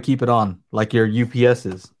try to keep it on like your UPS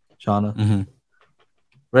is, Shauna. Mm-hmm.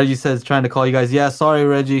 Reggie says trying to call you guys. Yeah, sorry,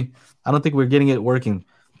 Reggie. I don't think we're getting it working,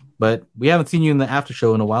 but we haven't seen you in the after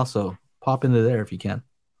show in a while, so pop into there if you can.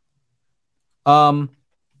 Um,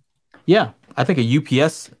 yeah, I think a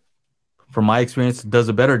UPS, from my experience, does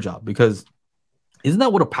a better job because isn't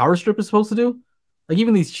that what a power strip is supposed to do? Like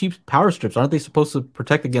even these cheap power strips, aren't they supposed to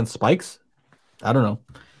protect against spikes? I don't know.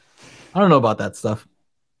 I don't know about that stuff.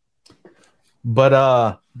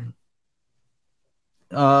 But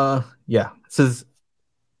yeah. It says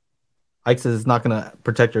Ike says it's not gonna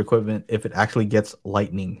protect your equipment if it actually gets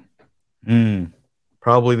lightning. Mm.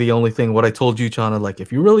 Probably the only thing what I told you, Chana, like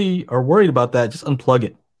if you really are worried about that, just unplug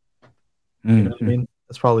it. You know what I mean?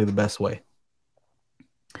 That's probably the best way.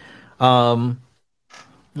 Um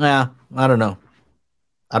yeah, I don't know.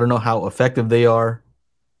 I don't know how effective they are.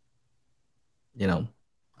 You know,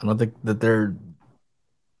 I don't think that they're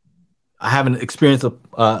I haven't experienced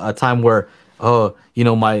a time where oh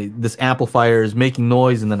my this amplifier is making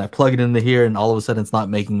noise and then I plug it into here and all of a sudden it's not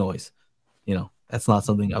making noise. That's not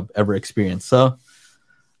something I've ever experienced. So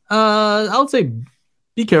I would say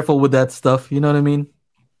be careful with that stuff. You know what I mean?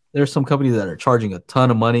 There's some companies that are charging a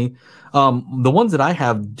ton of money. The ones that I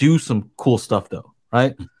have do some cool stuff though,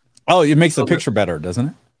 right? Oh, it makes the picture better, doesn't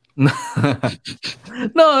it? No,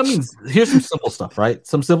 I mean here's some simple stuff, right?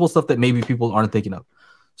 Some simple stuff that maybe people aren't thinking of.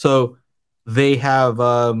 So they have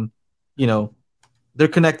they're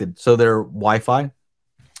connected, so they're Wi-Fi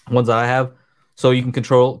ones that I have, so you can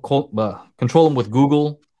control them with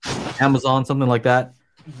Google, Amazon, something like that.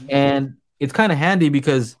 And it's kind of handy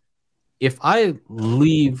because if I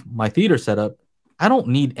leave my theater setup, I don't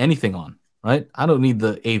need anything on, right? I don't need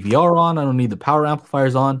the AVR on, I don't need the power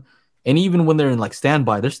amplifiers on, and even when they're in like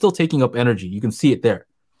standby, they're still taking up energy. You can see it there,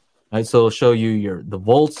 right? So it'll show you the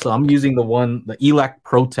volts. So I'm using the ELAC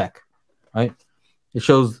ProTech, right? It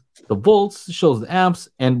shows the volts, it shows the amps,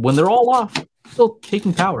 and when they're all off, it's still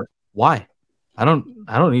taking power. Why? I don't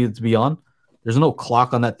need it to be on. There's no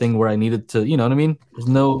clock on that thing where I need it to, you know what I mean? There's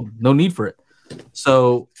no need for it.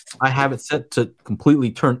 So I have it set to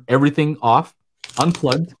completely turn everything off,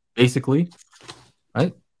 unplugged, basically,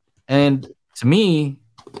 right? And to me,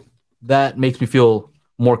 that makes me feel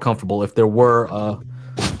more comfortable. If there were,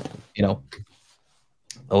 you know,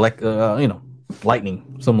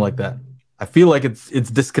 lightning, something like that. I feel like it's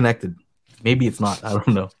disconnected. Maybe it's not. I don't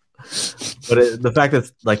know. But the fact that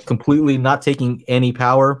it's like completely not taking any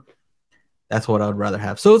power, that's what I would rather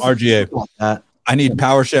have. So it's RGA. like that. I need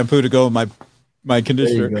power shampoo to go in my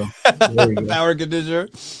conditioner. There you go. Power conditioner.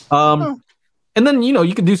 And then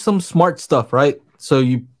you can do some smart stuff, right? So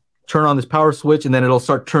you turn on this power switch, and then it'll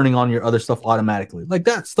start turning on your other stuff automatically. Like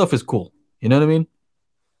that stuff is cool. You know what I mean?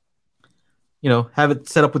 Have it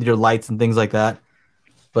set up with your lights and things like that.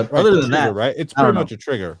 But other than that, right? It's pretty much a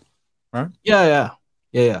trigger, right? Yeah.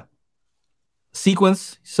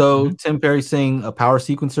 Sequence. So Tim Perry's saying a power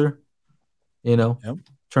sequencer.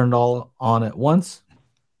 Turned all on at once.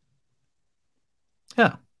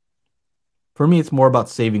 Yeah. For me, it's more about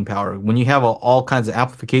saving power. When you have all kinds of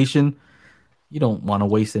amplification, you don't want to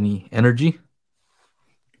waste any energy.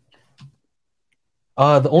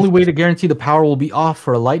 The only way to guarantee the power will be off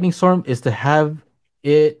for a lightning storm is to have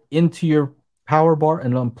it into your power bar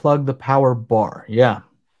and unplug the power bar. Yeah,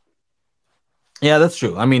 that's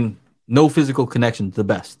true. I mean, no physical connection is the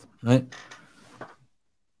best, right?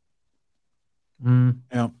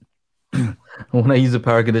 Yeah. When I use a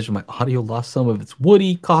power conditioner, my audio lost some of its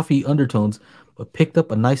woody coffee undertones, but picked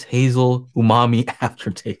up a nice hazel umami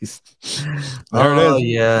aftertaste. There it is.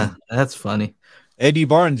 Yeah, that's funny. Eddie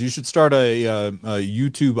Barnes, you should start a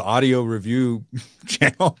YouTube audio review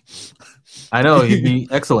channel. I know, he'd be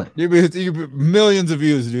excellent. You'd be millions of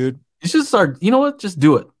views, dude. You should start. You know what? Just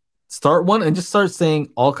do it. Start one and just start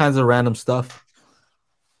saying all kinds of random stuff.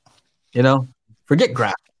 Forget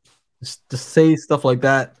graph. Just say stuff like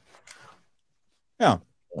that. Yeah.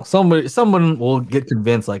 Someone will get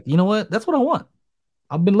convinced. Like, you know what? That's what I want.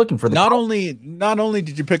 I've been looking for that. Not only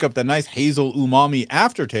did you pick up the nice hazel umami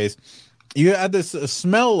aftertaste, you had this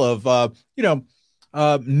smell of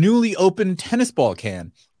newly opened tennis ball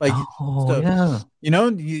can. Like, yeah.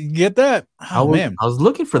 You get that? Man. I was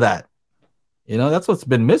looking for that. That's what's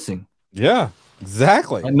been missing. Yeah,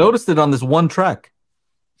 exactly. I noticed it on this one track.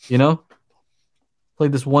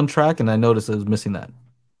 Played this one track and I noticed I was missing that.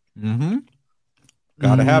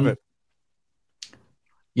 Gotta have it.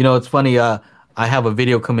 It's funny. I have a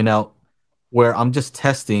video coming out where I'm just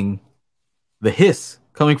testing the hiss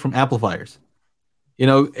coming from amplifiers.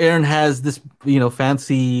 Aaron has this,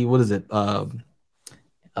 fancy, what is it?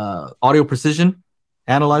 Audio precision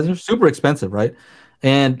analyzer, super expensive, right?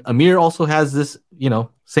 And Amir also has this,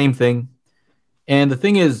 same thing. And the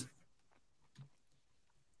thing is,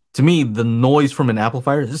 to me, the noise from an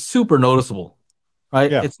amplifier is super noticeable,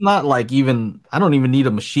 right? Yeah. It's not like I don't even need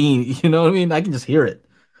a machine, you know what I mean? I can just hear it.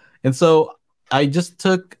 And so I just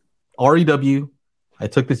took REW, I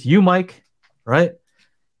took this U mic, right?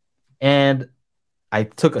 And I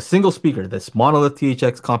took a single speaker, this Monolith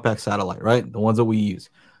THX compact satellite, right? The ones that we use.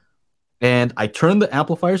 And I turned the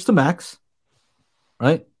amplifiers to max,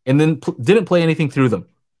 right? And then didn't play anything through them,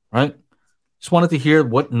 right? Just wanted to hear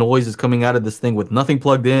what noise is coming out of this thing with nothing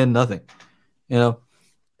plugged in, nothing, you know.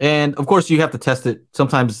 And of course, you have to test it.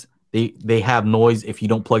 Sometimes they have noise if you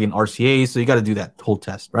don't plug in RCA, so you got to do that whole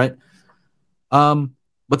test, right?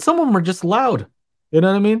 But some of them are just loud. You know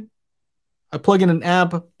what I mean? I plug in an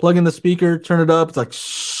amp, plug in the speaker, turn it up. It's like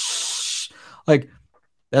shh, like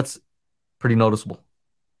that's pretty noticeable,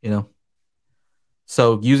 you know.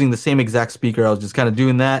 So using the same exact speaker, I was just kind of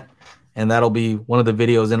doing that, and that'll be one of the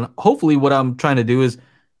videos. And hopefully, what I'm trying to do is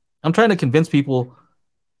I'm trying to convince people,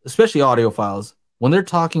 especially audiophiles, when they're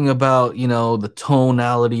talking about, the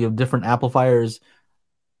tonality of different amplifiers.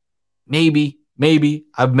 Maybe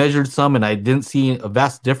I've measured some and I didn't see a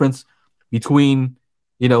vast difference between,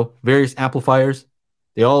 various amplifiers.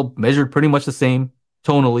 They all measured pretty much the same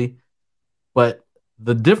tonally, but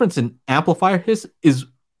the difference in amplifier is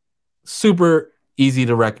super easy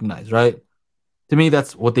to recognize, right? To me,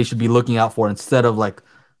 that's what they should be looking out for instead of like,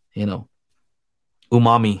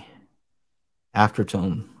 umami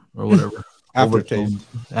aftertone or whatever. Aftertaste.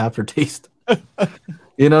 Aftertaste.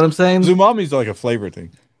 You know what I'm saying? Umami's like a flavor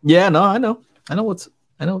thing. Yeah, no, I know. I know what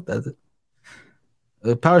that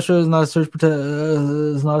is. Power Show is not a search.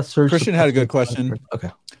 Is not a search. Christian had a good question. Okay.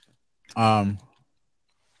 How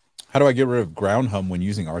do I get rid of ground hum when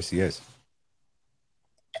using RCAs?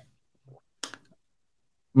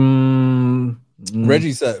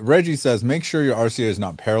 Reggie says make sure your RCA is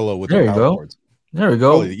not parallel with the power cords. There we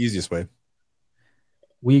go. Probably the easiest way.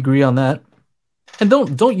 We agree on that. And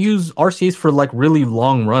don't use RCAs for like really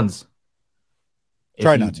long runs.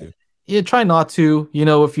 Try not to. Yeah, try not to.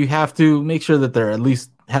 If you have to, make sure that they at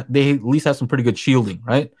least have some pretty good shielding,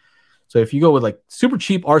 right? So if you go with like super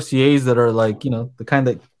cheap RCAs that are like, the kind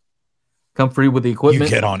that come free with the equipment,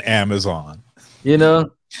 you get on Amazon. The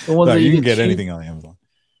ones that you can get anything on Amazon.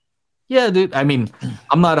 Yeah, dude. I mean,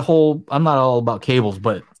 I'm not all about cables,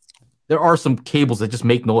 but there are some cables that just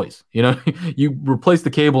make noise. You replace the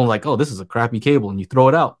cable and like, oh, this is a crappy cable, and you throw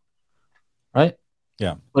it out, right?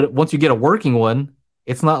 Yeah. But once you get a working one,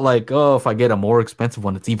 it's not like, oh, if I get a more expensive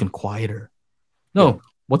one, it's even quieter. No, yeah.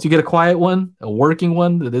 Once you get a quiet one, a working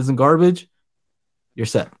one that isn't garbage, you're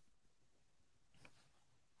set.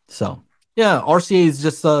 So yeah, RCA is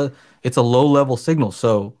just it's a low level signal,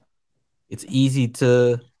 so it's easy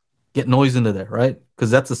to get noise into there, right? Because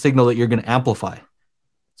that's a signal that you're going to amplify.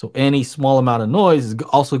 So any small amount of noise is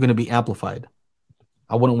also going to be amplified.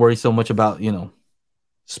 I wouldn't worry so much about,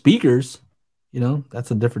 speakers. That's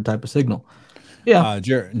a different type of signal. Yeah.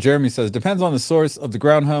 Jeremy says, depends on the source of the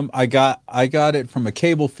ground hum. I got it from a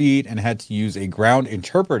cable feed and had to use a ground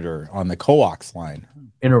interpreter on the coax line.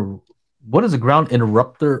 What is a ground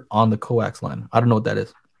interrupter on the coax line? I don't know what that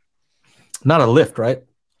is. Not a lift, right?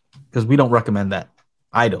 Because we don't recommend that.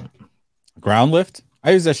 I don't. Ground lift?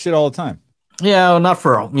 I use that shit all the time. Yeah, not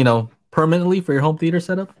for, permanently for your home theater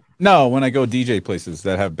setup. No, when I go DJ places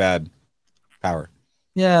that have bad power.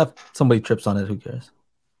 Yeah, if somebody trips on it, who cares?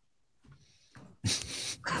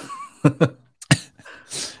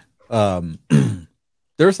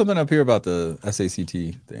 There's something up here about the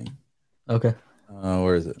SACT thing. Okay.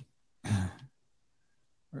 Where is it?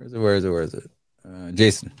 Where is it?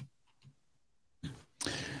 Jason.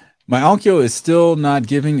 My Onkyo is still not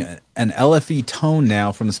giving an LFE tone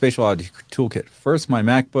now from the Spatial Audio Toolkit. First my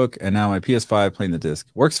MacBook and now my PS5 playing the disc.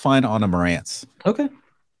 Works fine on a Marantz. Okay.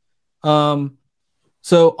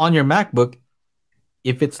 So on your MacBook,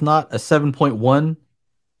 if it's not a 7.1,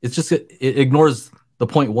 it's just it ignores the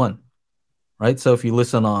 0.1, right? So if you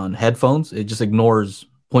listen on headphones, it just ignores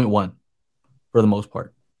 0.1 for the most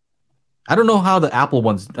part. I don't know how the Apple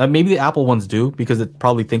ones, maybe the Apple ones do, because it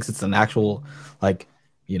probably thinks it's an actual,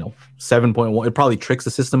 7.1. It probably tricks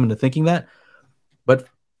the system into thinking that. But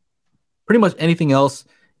pretty much anything else,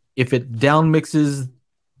 if it down mixes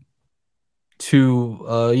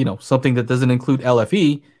to, something that doesn't include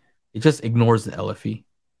LFE, it just ignores the LFE.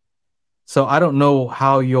 So I don't know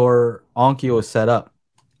how your Onkyo is set up.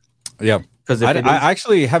 Yeah. Because I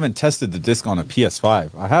actually haven't tested the disc on a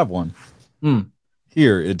PS5. I have one.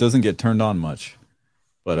 Here, it doesn't get turned on much.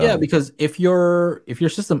 But Yeah, because if your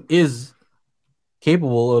system is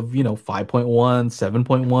capable of 5.1,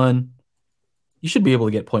 7.1, you should be able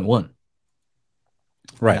to get point 0.1.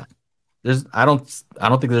 right. Yeah. I don't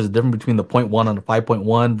think there's a difference between the point 0.1 on a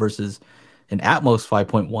 5.1 versus an Atmos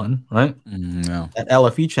 5.1, right? No, That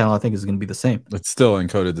LFE channel I think is going to be the same. it's still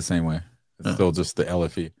encoded the same way. It's Yeah. still just the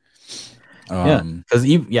LFE. Yeah, because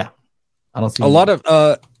I don't A see. lot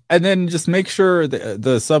of and then just make sure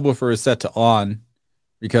the subwoofer is set to on,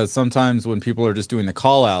 because sometimes when people are just doing the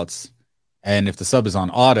call outs, and if the sub is on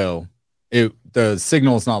auto, the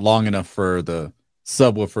signal is not long enough for the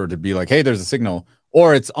subwoofer to be like, hey, there's a signal,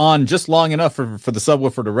 or it's on just long enough for the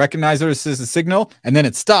subwoofer to recognize there's a signal, and then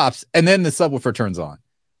it stops, and then the subwoofer turns on.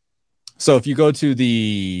 So if you go to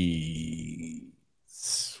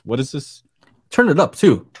what is this? Turn it up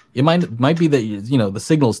too. It might be that the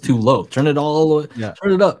signal's too low. Turn it all the way. Yeah.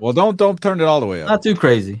 Turn it up. Well, don't turn it all the way up. Not too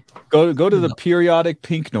crazy. Go to the periodic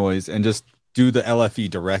pink noise and just do the LFE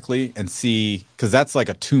directly and see, because that's like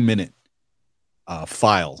a 2-minute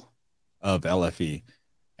file of LFE,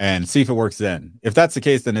 and see if it works then. If that's the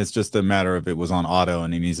case, then it's just a matter of it was on auto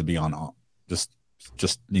and it needs to be on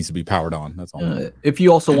just needs to be powered on. That's all. If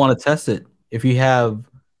you also want to test it, if you have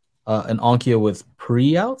an Onkyo with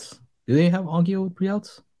pre-outs, do they have Onkyo with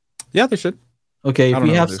pre-outs? Yeah, they should. Okay, if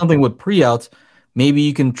you have something with pre-outs, maybe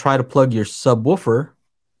you can try to plug your subwoofer,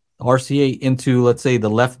 RCA, into, let's say, the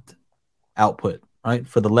left output, right,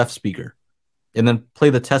 for the left speaker, and then play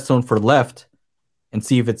the test tone for left and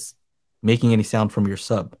see if it's making any sound from your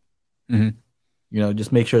sub. Mm-hmm.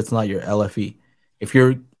 Just make sure it's not your LFE. If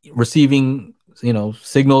you're receiving,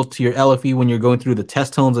 signal to your LFE when you're going through the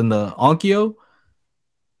test tones in the Onkyo,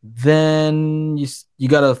 then you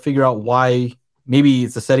got to figure out why. Maybe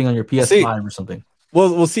it's a setting on your PS5 or something.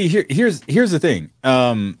 Well, we'll see. Here's the thing.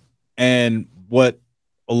 And what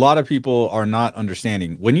a lot of people are not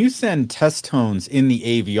understanding, when you send test tones in the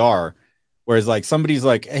AVR, whereas like somebody's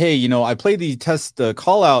like, hey, I played the test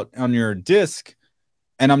call out on your disc,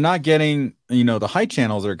 and I'm not getting, the high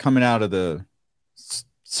channels are coming out of the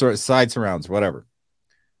side surrounds, whatever,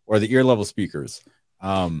 or the ear level speakers.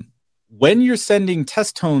 When you're sending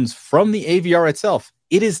test tones from the AVR itself,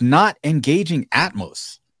 it is not engaging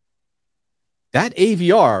Atmos. That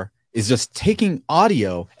AVR is just taking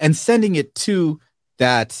audio and sending it to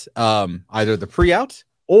that either the pre-out,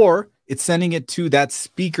 or it's sending it to that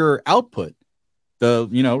speaker output, the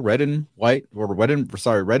red and white, or red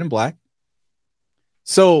and black.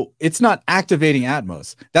 So it's not activating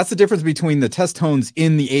Atmos. That's the difference between the test tones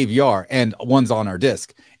in the AVR and ones on our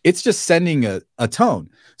disc. It's just sending a tone.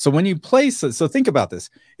 So when you place, so think about this.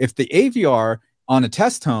 If the AVR on a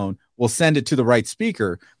test tone will send it to the right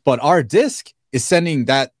speaker, but our disc is sending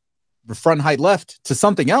that front height left to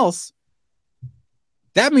something else,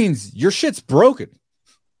 that means your shit's broken,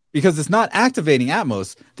 because it's not activating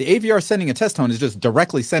Atmos. The AVR sending a test tone is just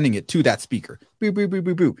directly sending it to that speaker. Boop, boop, boop,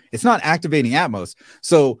 boop, boop. It's not activating Atmos.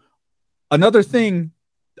 So another thing,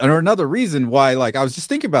 or another reason why, like, I was just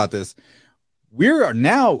thinking about this, we're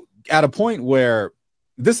now at a point where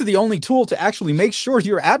this is the only tool to actually make sure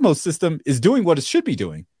your Atmos system is doing what it should be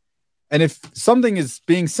doing. And if something is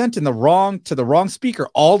being sent to the wrong speaker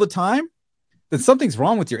all the time, then something's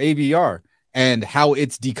wrong with your AVR and how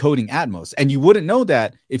it's decoding Atmos. And you wouldn't know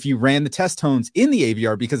that if you ran the test tones in the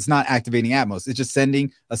AVR, because it's not activating Atmos. It's just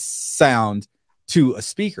sending a sound to a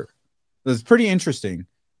speaker. So it's pretty interesting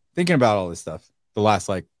thinking about all this stuff the last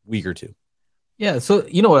like week or two. Yeah. So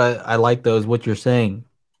what I like though is what you're saying.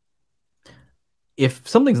 If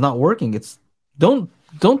something's not working, don't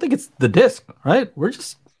think it's the disc, right? We're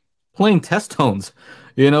just playing test tones,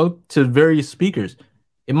 to various speakers.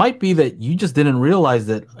 It might be that you just didn't realize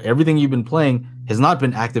that everything you've been playing has not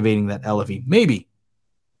been activating that LFE. Maybe.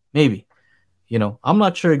 I'm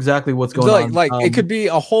not sure exactly what's going on. Like it could be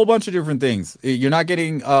a whole bunch of different things. You're not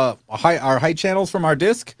getting our height channels from our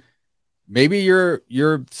disc. Maybe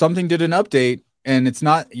your something did an update and it's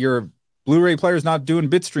not, your Blu-ray player is not doing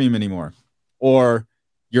bitstream anymore, or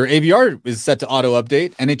your AVR is set to auto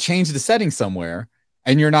update and it changed the setting somewhere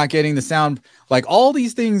and you're not getting the sound. Like, all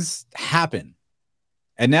these things happen.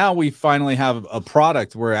 And now we finally have a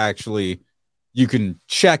product where actually you can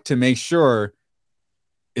check to make sure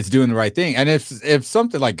it's doing the right thing. And if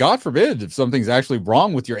something, like, God forbid, if something's actually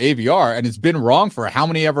wrong with your AVR and it's been wrong for how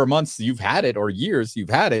many ever months you've had it, or years you've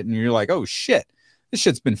had it, and you're like, oh shit, this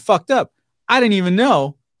shit's been fucked up, I didn't even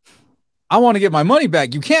know, I want to get my money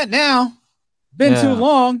back. You can't now. Been too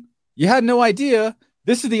long. You had no idea.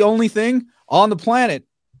 This is the only thing on the planet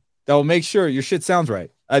that will make sure your shit sounds right.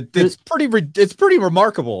 It's pretty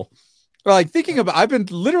remarkable like I've been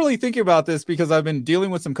literally thinking about this because I've been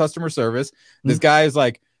dealing with some customer service. This Mm. guy is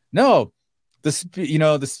like, no, the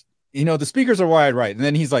speakers are wired right. And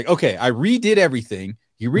then he's like, okay, I redid everything.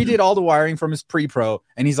 He redid all the wiring from his pre-pro.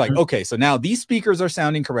 And he's like, Mhm. okay, so now these speakers are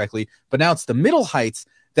sounding correctly, but now it's the middle heights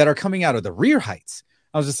that are coming out of the rear heights.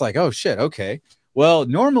 I was just like, oh shit, okay. Well,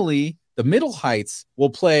 normally the middle heights will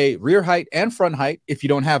play rear height and front height if you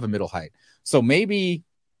don't have a middle height. So maybe,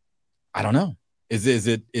 I don't know. Is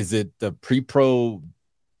it the pre-pro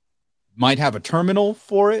might have a terminal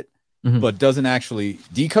for it, Mhm. but doesn't actually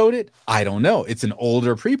decode it? I don't know. It's an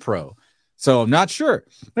older pre-pro. So I'm not sure.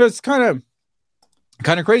 It's kind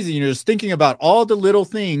of crazy. You're just thinking about all the little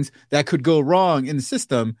things that could go wrong in the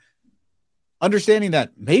system, understanding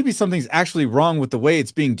that maybe something's actually wrong with the way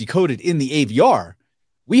it's being decoded in the AVR.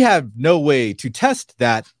 We have no way to test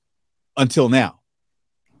that until now.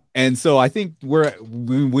 And so I think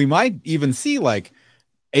we might even see like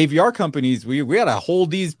AVR companies, we got to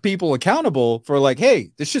hold these people accountable for like,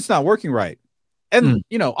 hey, this shit's not working right. And,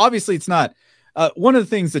 Mm. Obviously it's not. One of the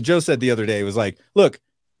things that Joe said the other day was like, look,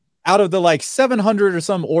 out of the like 700 or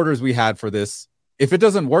some orders we had for this, if it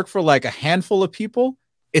doesn't work for like a handful of people,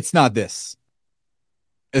 it's not this.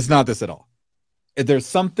 It's not this at all. If there's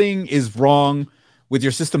something is wrong with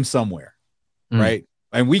your system somewhere, Mm. right?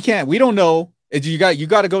 And we don't know. You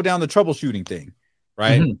got to go down the troubleshooting thing,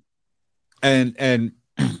 right? Mhm. And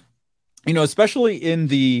especially in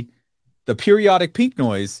the periodic pink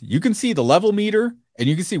noise, you can see the level meter and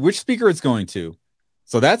you can see which speaker it's going to.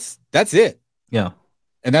 So that's it. Yeah.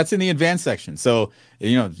 And that's in the advanced section. So,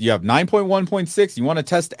 you have 9.1.6, you want to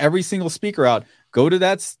test every single speaker out, go to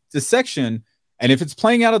the section, and if it's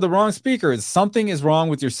playing out of the wrong speaker, something is wrong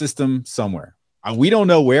with your system somewhere. We don't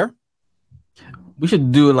know where. We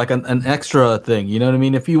should do like an extra thing. You know what I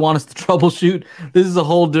mean? If you want us to troubleshoot, this is a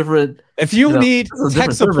whole different. If you need this is a tech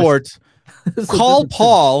different service. support, This is a call different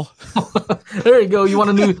Paul. There you go. You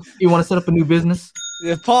want to set up a new business?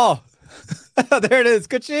 Yeah, Paul. There it is.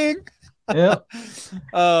 Ka-ching. Yeah.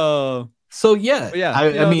 Oh. So yeah, Yeah,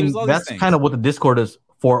 I mean there's all these that's things. kind of what the Discord is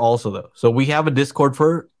for, also though. So we have a Discord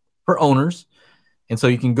for owners, and so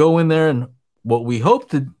you can go in there, and what we hope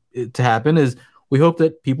to happen is we hope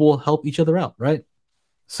that people will help each other out, right?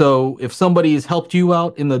 So if somebody has helped you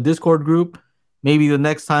out in the Discord group, maybe the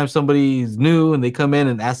next time somebody's new and they come in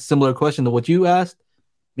and ask a similar question to what you asked,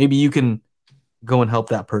 maybe you can go and help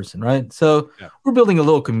that person, right? So Yeah. we're building a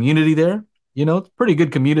little community there. It's a pretty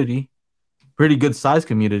good community, pretty good size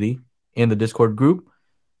community in the Discord group.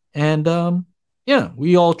 And yeah,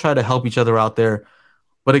 we all try to help each other out there.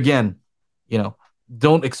 But again,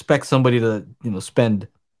 don't expect somebody to, spend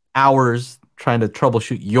hours trying to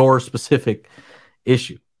troubleshoot your specific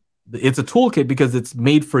issue. It's a toolkit because it's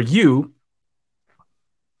made for you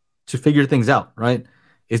to figure things out, right?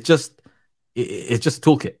 It's just a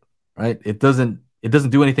toolkit, right? It doesn't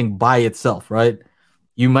do anything by itself, right?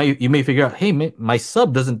 You may figure out, hey, my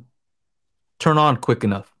sub doesn't turn on quick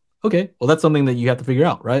enough. Okay, well that's something that you have to figure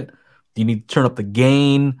out, right? Do you need to turn up the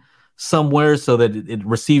gain somewhere so that it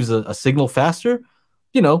receives a signal faster?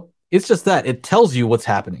 It's just that it tells you what's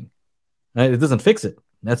happening, right? It doesn't fix it.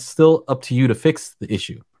 That's still up to you to fix the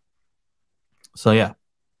issue. So yeah.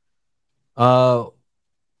 Uh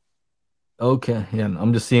okay, yeah,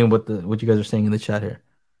 I'm just seeing what you guys are saying in the chat here.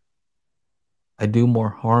 I do more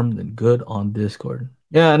harm than good on Discord.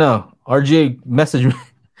 Yeah, I know. RJ messaged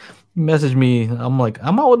me. I'm like,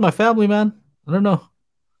 I'm out with my family, man. I don't know.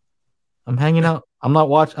 I'm hanging out. I'm not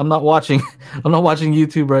watching I'm not watching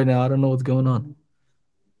YouTube right now. I don't know what's going on.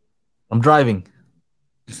 I'm driving.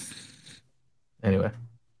 Anyway.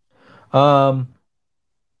 Um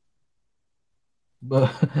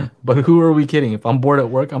but but who are we kidding? If I'm bored at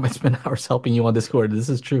work, I might spend hours helping you on Discord. This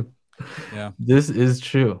is true. Yeah. This is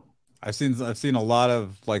true. I've seen a lot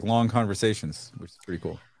of like long conversations, which is pretty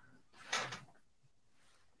cool.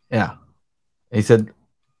 Yeah. He said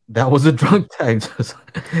that was a drunk tag.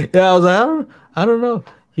 Yeah, I was like, I don't know.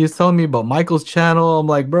 He was telling me about Michael's channel. I'm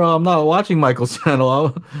like, bro, I'm not watching Michael's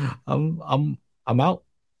channel. I'm out.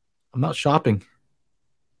 I'm out shopping.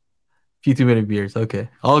 Few too many beers. Okay,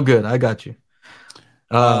 all good. I got you.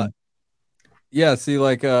 Yeah, see,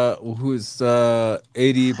 like who's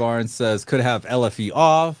AD Barnes says could have LFE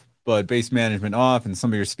off, but base management off, and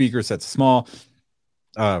some of your speaker sets small.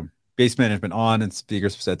 Base management on and speaker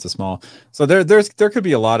sets are small. So there could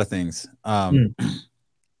be a lot of things. And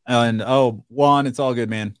Juan, it's all good,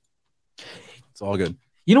 man. It's all good.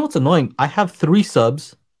 You know what's annoying? I have 3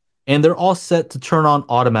 subs, and they're all set to turn on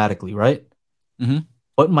automatically, right? Mm-hmm.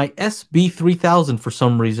 But my SB3000 for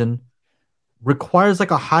some reason requires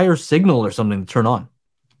like a higher signal or something to turn on.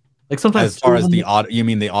 Like sometimes As far as the auto, you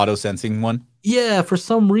mean the auto sensing one? yeah, for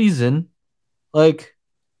some reason, like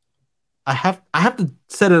I have to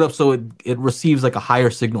set it up so it receives like a higher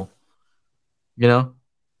signal. You know,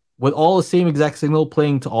 with all the same exact signal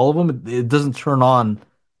playing to all of them, it doesn't turn on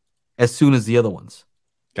as soon as the other ones.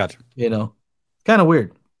 Gotcha. You know, kind of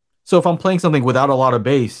weird. So if I'm playing something without a lot of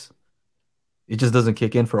bass, it just doesn't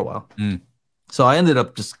kick in for a while. So I ended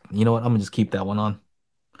up just, you know what, I'm gonna just keep that one on.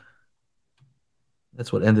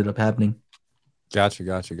 That's what ended up happening. Gotcha.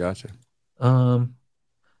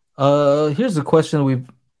 Here's a question we've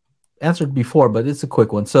answered before, but it's a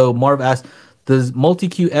quick one. So Marv asked, does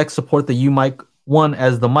Multi-Q-X support the U mic one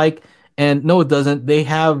as the mic? And no, it doesn't. They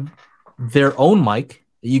have their own mic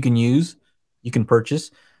that you can use, you can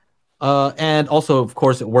purchase. And also, of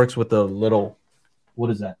course, it works with the little, what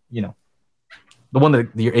is that? You know, the one that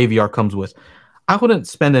your AVR comes with. I wouldn't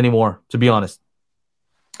spend any more, to be honest.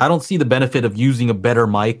 I don't see the benefit of using a better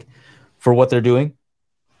mic for what they're doing.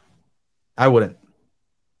 I wouldn't.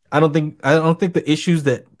 I don't think the issues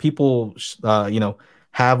that people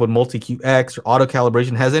have with Multi-Q-X or auto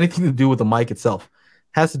calibration has anything to do with the mic itself.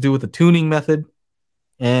 It has to do with the tuning method,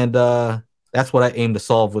 and that's what I aim to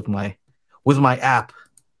solve with my app.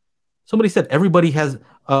 Somebody said everybody has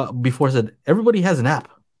everybody has an app.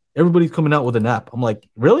 Everybody's coming out with an app. I'm like,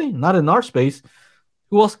 really? Not in our space.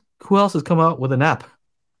 Who else has come out with an app?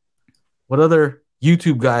 What other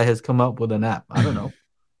YouTube guy has come out with an app? I don't know.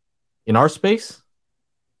 In our space?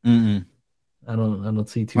 I don't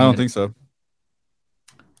see too I don't many. think so.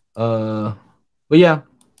 But yeah,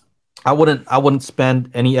 I wouldn't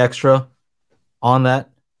spend any extra on that.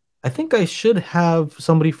 I think I should have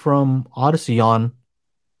somebody from Odyssey on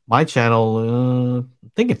my channel. I'm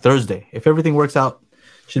thinking Thursday. If everything works out,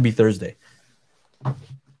 should be Thursday.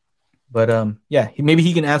 But yeah, maybe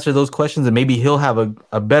he can answer those questions, and maybe he'll have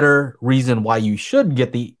a better reason why you should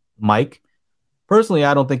get the mic. Personally,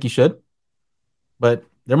 I don't think you should, but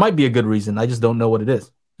there might be a good reason. I just don't know what it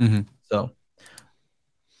is. So,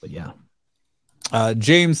 but yeah.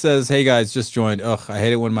 James says, "Hey guys, just joined. Ugh, I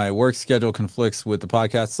hate it when my work schedule conflicts with the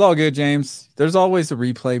podcast. It's all good, James. There's always the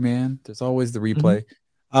replay, man. There's always the replay."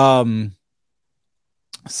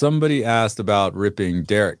 Somebody asked about ripping.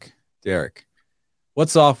 Derek, what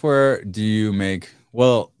software do you make?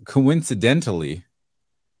 Well, coincidentally,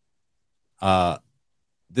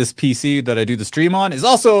 this PC that I do the stream on is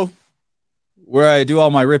also where I do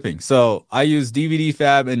all my ripping. So I use DVD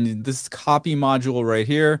Fab, and this copy module right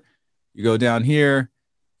here. You go down here,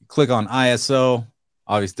 you click on ISO.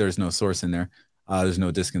 Obviously, there's no source in there. There's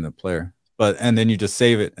no disk in the player. And then you just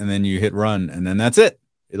save it, and then you hit run, and then that's it.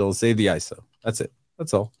 It'll save the ISO. That's it.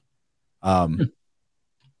 That's all. But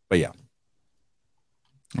yeah,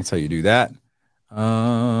 that's how you do that.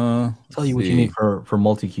 I'll tell you what you need for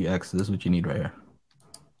Multi-Q-X. This is what you need right here.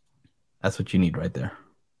 That's what you need right there.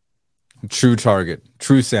 True target,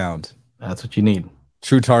 true sound. That's what you need.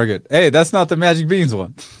 True target. Hey, that's not the Magic Beans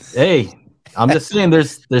one. Hey, I'm just saying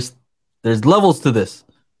there's levels to this.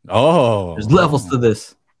 Oh, there's levels to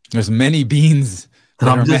this. There's many beans that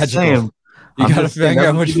I'm are just magical. saying. You gotta figure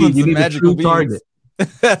out which one's the magical beans.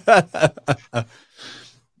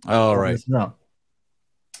 All right. No.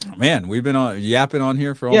 Man, we've been yapping on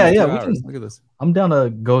here for almost 2 hours. Look at this. I'm down to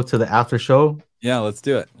go to the after show. Yeah, let's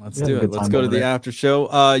do it. Let's go to the after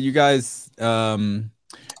show. You guys,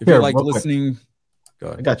 if you like listening, go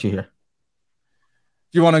ahead. I got you here.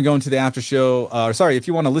 If you want to go into the after show, if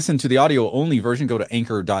you want to listen to the audio only version, go to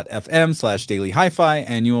anchor.fm/daily hi-fi,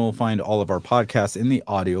 and you will find all of our podcasts in the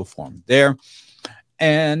audio form there.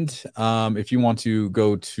 And if you want to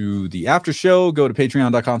go to the after show, go to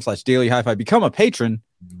patreon.com/daily hi-fi, become a patron,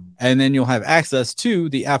 and then you'll have access to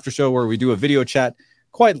the after show where we do a video chat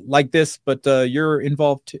quite like this, but you're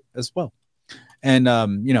involved as well. And,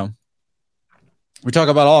 we talk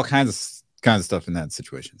about all kinds of stuff in that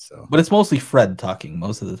situation. So, but it's mostly Fred talking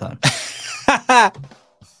most of the time.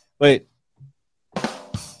 Wait,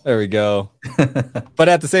 there we go. But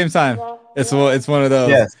at the same time, it's one of those.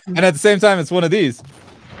 Yes. And at the same time, it's one of these.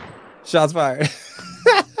 Shots fired.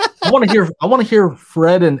 I want to hear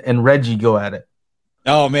Fred and Reggie go at it.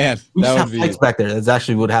 Oh man, we just have fights back there. That's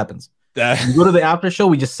actually what happens. You go to the after show,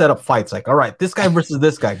 we just set up fights. Like, all right, this guy versus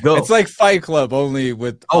this guy. Go. It's like Fight Club, only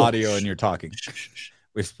with audio and you're talking.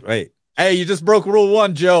 Wait. Hey, you just broke rule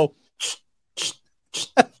 1, Joe.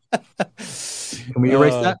 Can we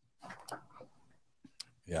erase that?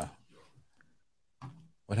 Yeah.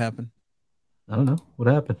 What happened? I don't know. What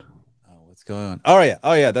happened? Oh, what's going on? Oh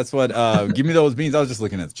yeah. That's what. Give me those beans. I was just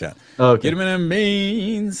looking at the chat. Okay. Get them in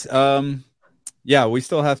beans. Yeah, we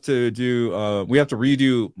still have to do. We have to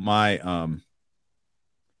redo my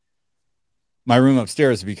my room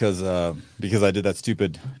upstairs because I did that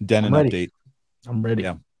stupid Denon I'm ready. update. I'm ready.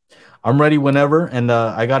 Yeah. I'm ready whenever. And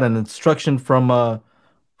I got an instruction from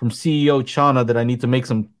CEO Chana that I need to make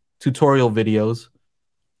some tutorial videos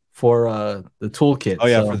for the toolkit. Oh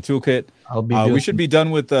yeah, for So the toolkit. I'll be doing We should be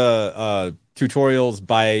done with the tutorials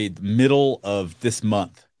by the middle of this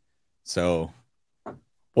month. So it's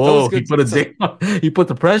always Whoa, he good. put a date on, he put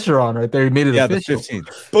the pressure on right there. He made it Yeah, the official.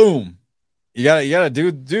 15th. Boom. You gotta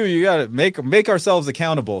you gotta make ourselves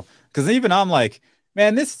accountable. Because even I'm like,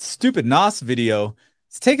 man, this stupid NOS video,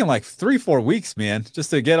 it's taking like 3-4 weeks, man, just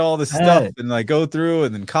to get all this stuff Hey. and like go through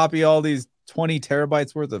and then copy all these 20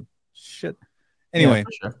 terabytes worth of shit. Yeah, Anyway,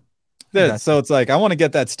 for sure. Exactly. so it's like I want to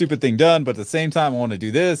get that stupid thing done, but at the same time, I want to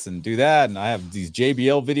do this and do that, and I have these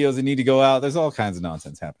JBL videos that need to go out. There's all kinds of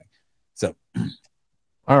nonsense happening. So,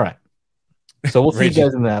 All right. So we'll see you Reggie.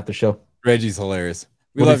 guys in the after show. Reggie's hilarious.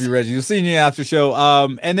 We love you, Reggie. We'll see you in the after show.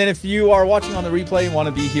 And then if you are watching on the replay and want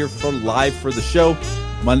to be here for live for the show,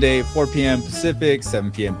 Monday, 4 p.m. Pacific,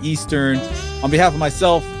 7 p.m. Eastern. On behalf of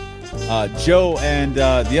myself, Joe, and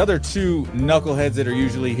the other two knuckleheads that are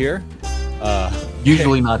usually here.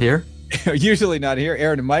 Usually not here. Usually not here,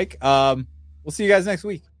 Aaron and Mike. We'll see you guys next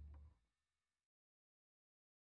week.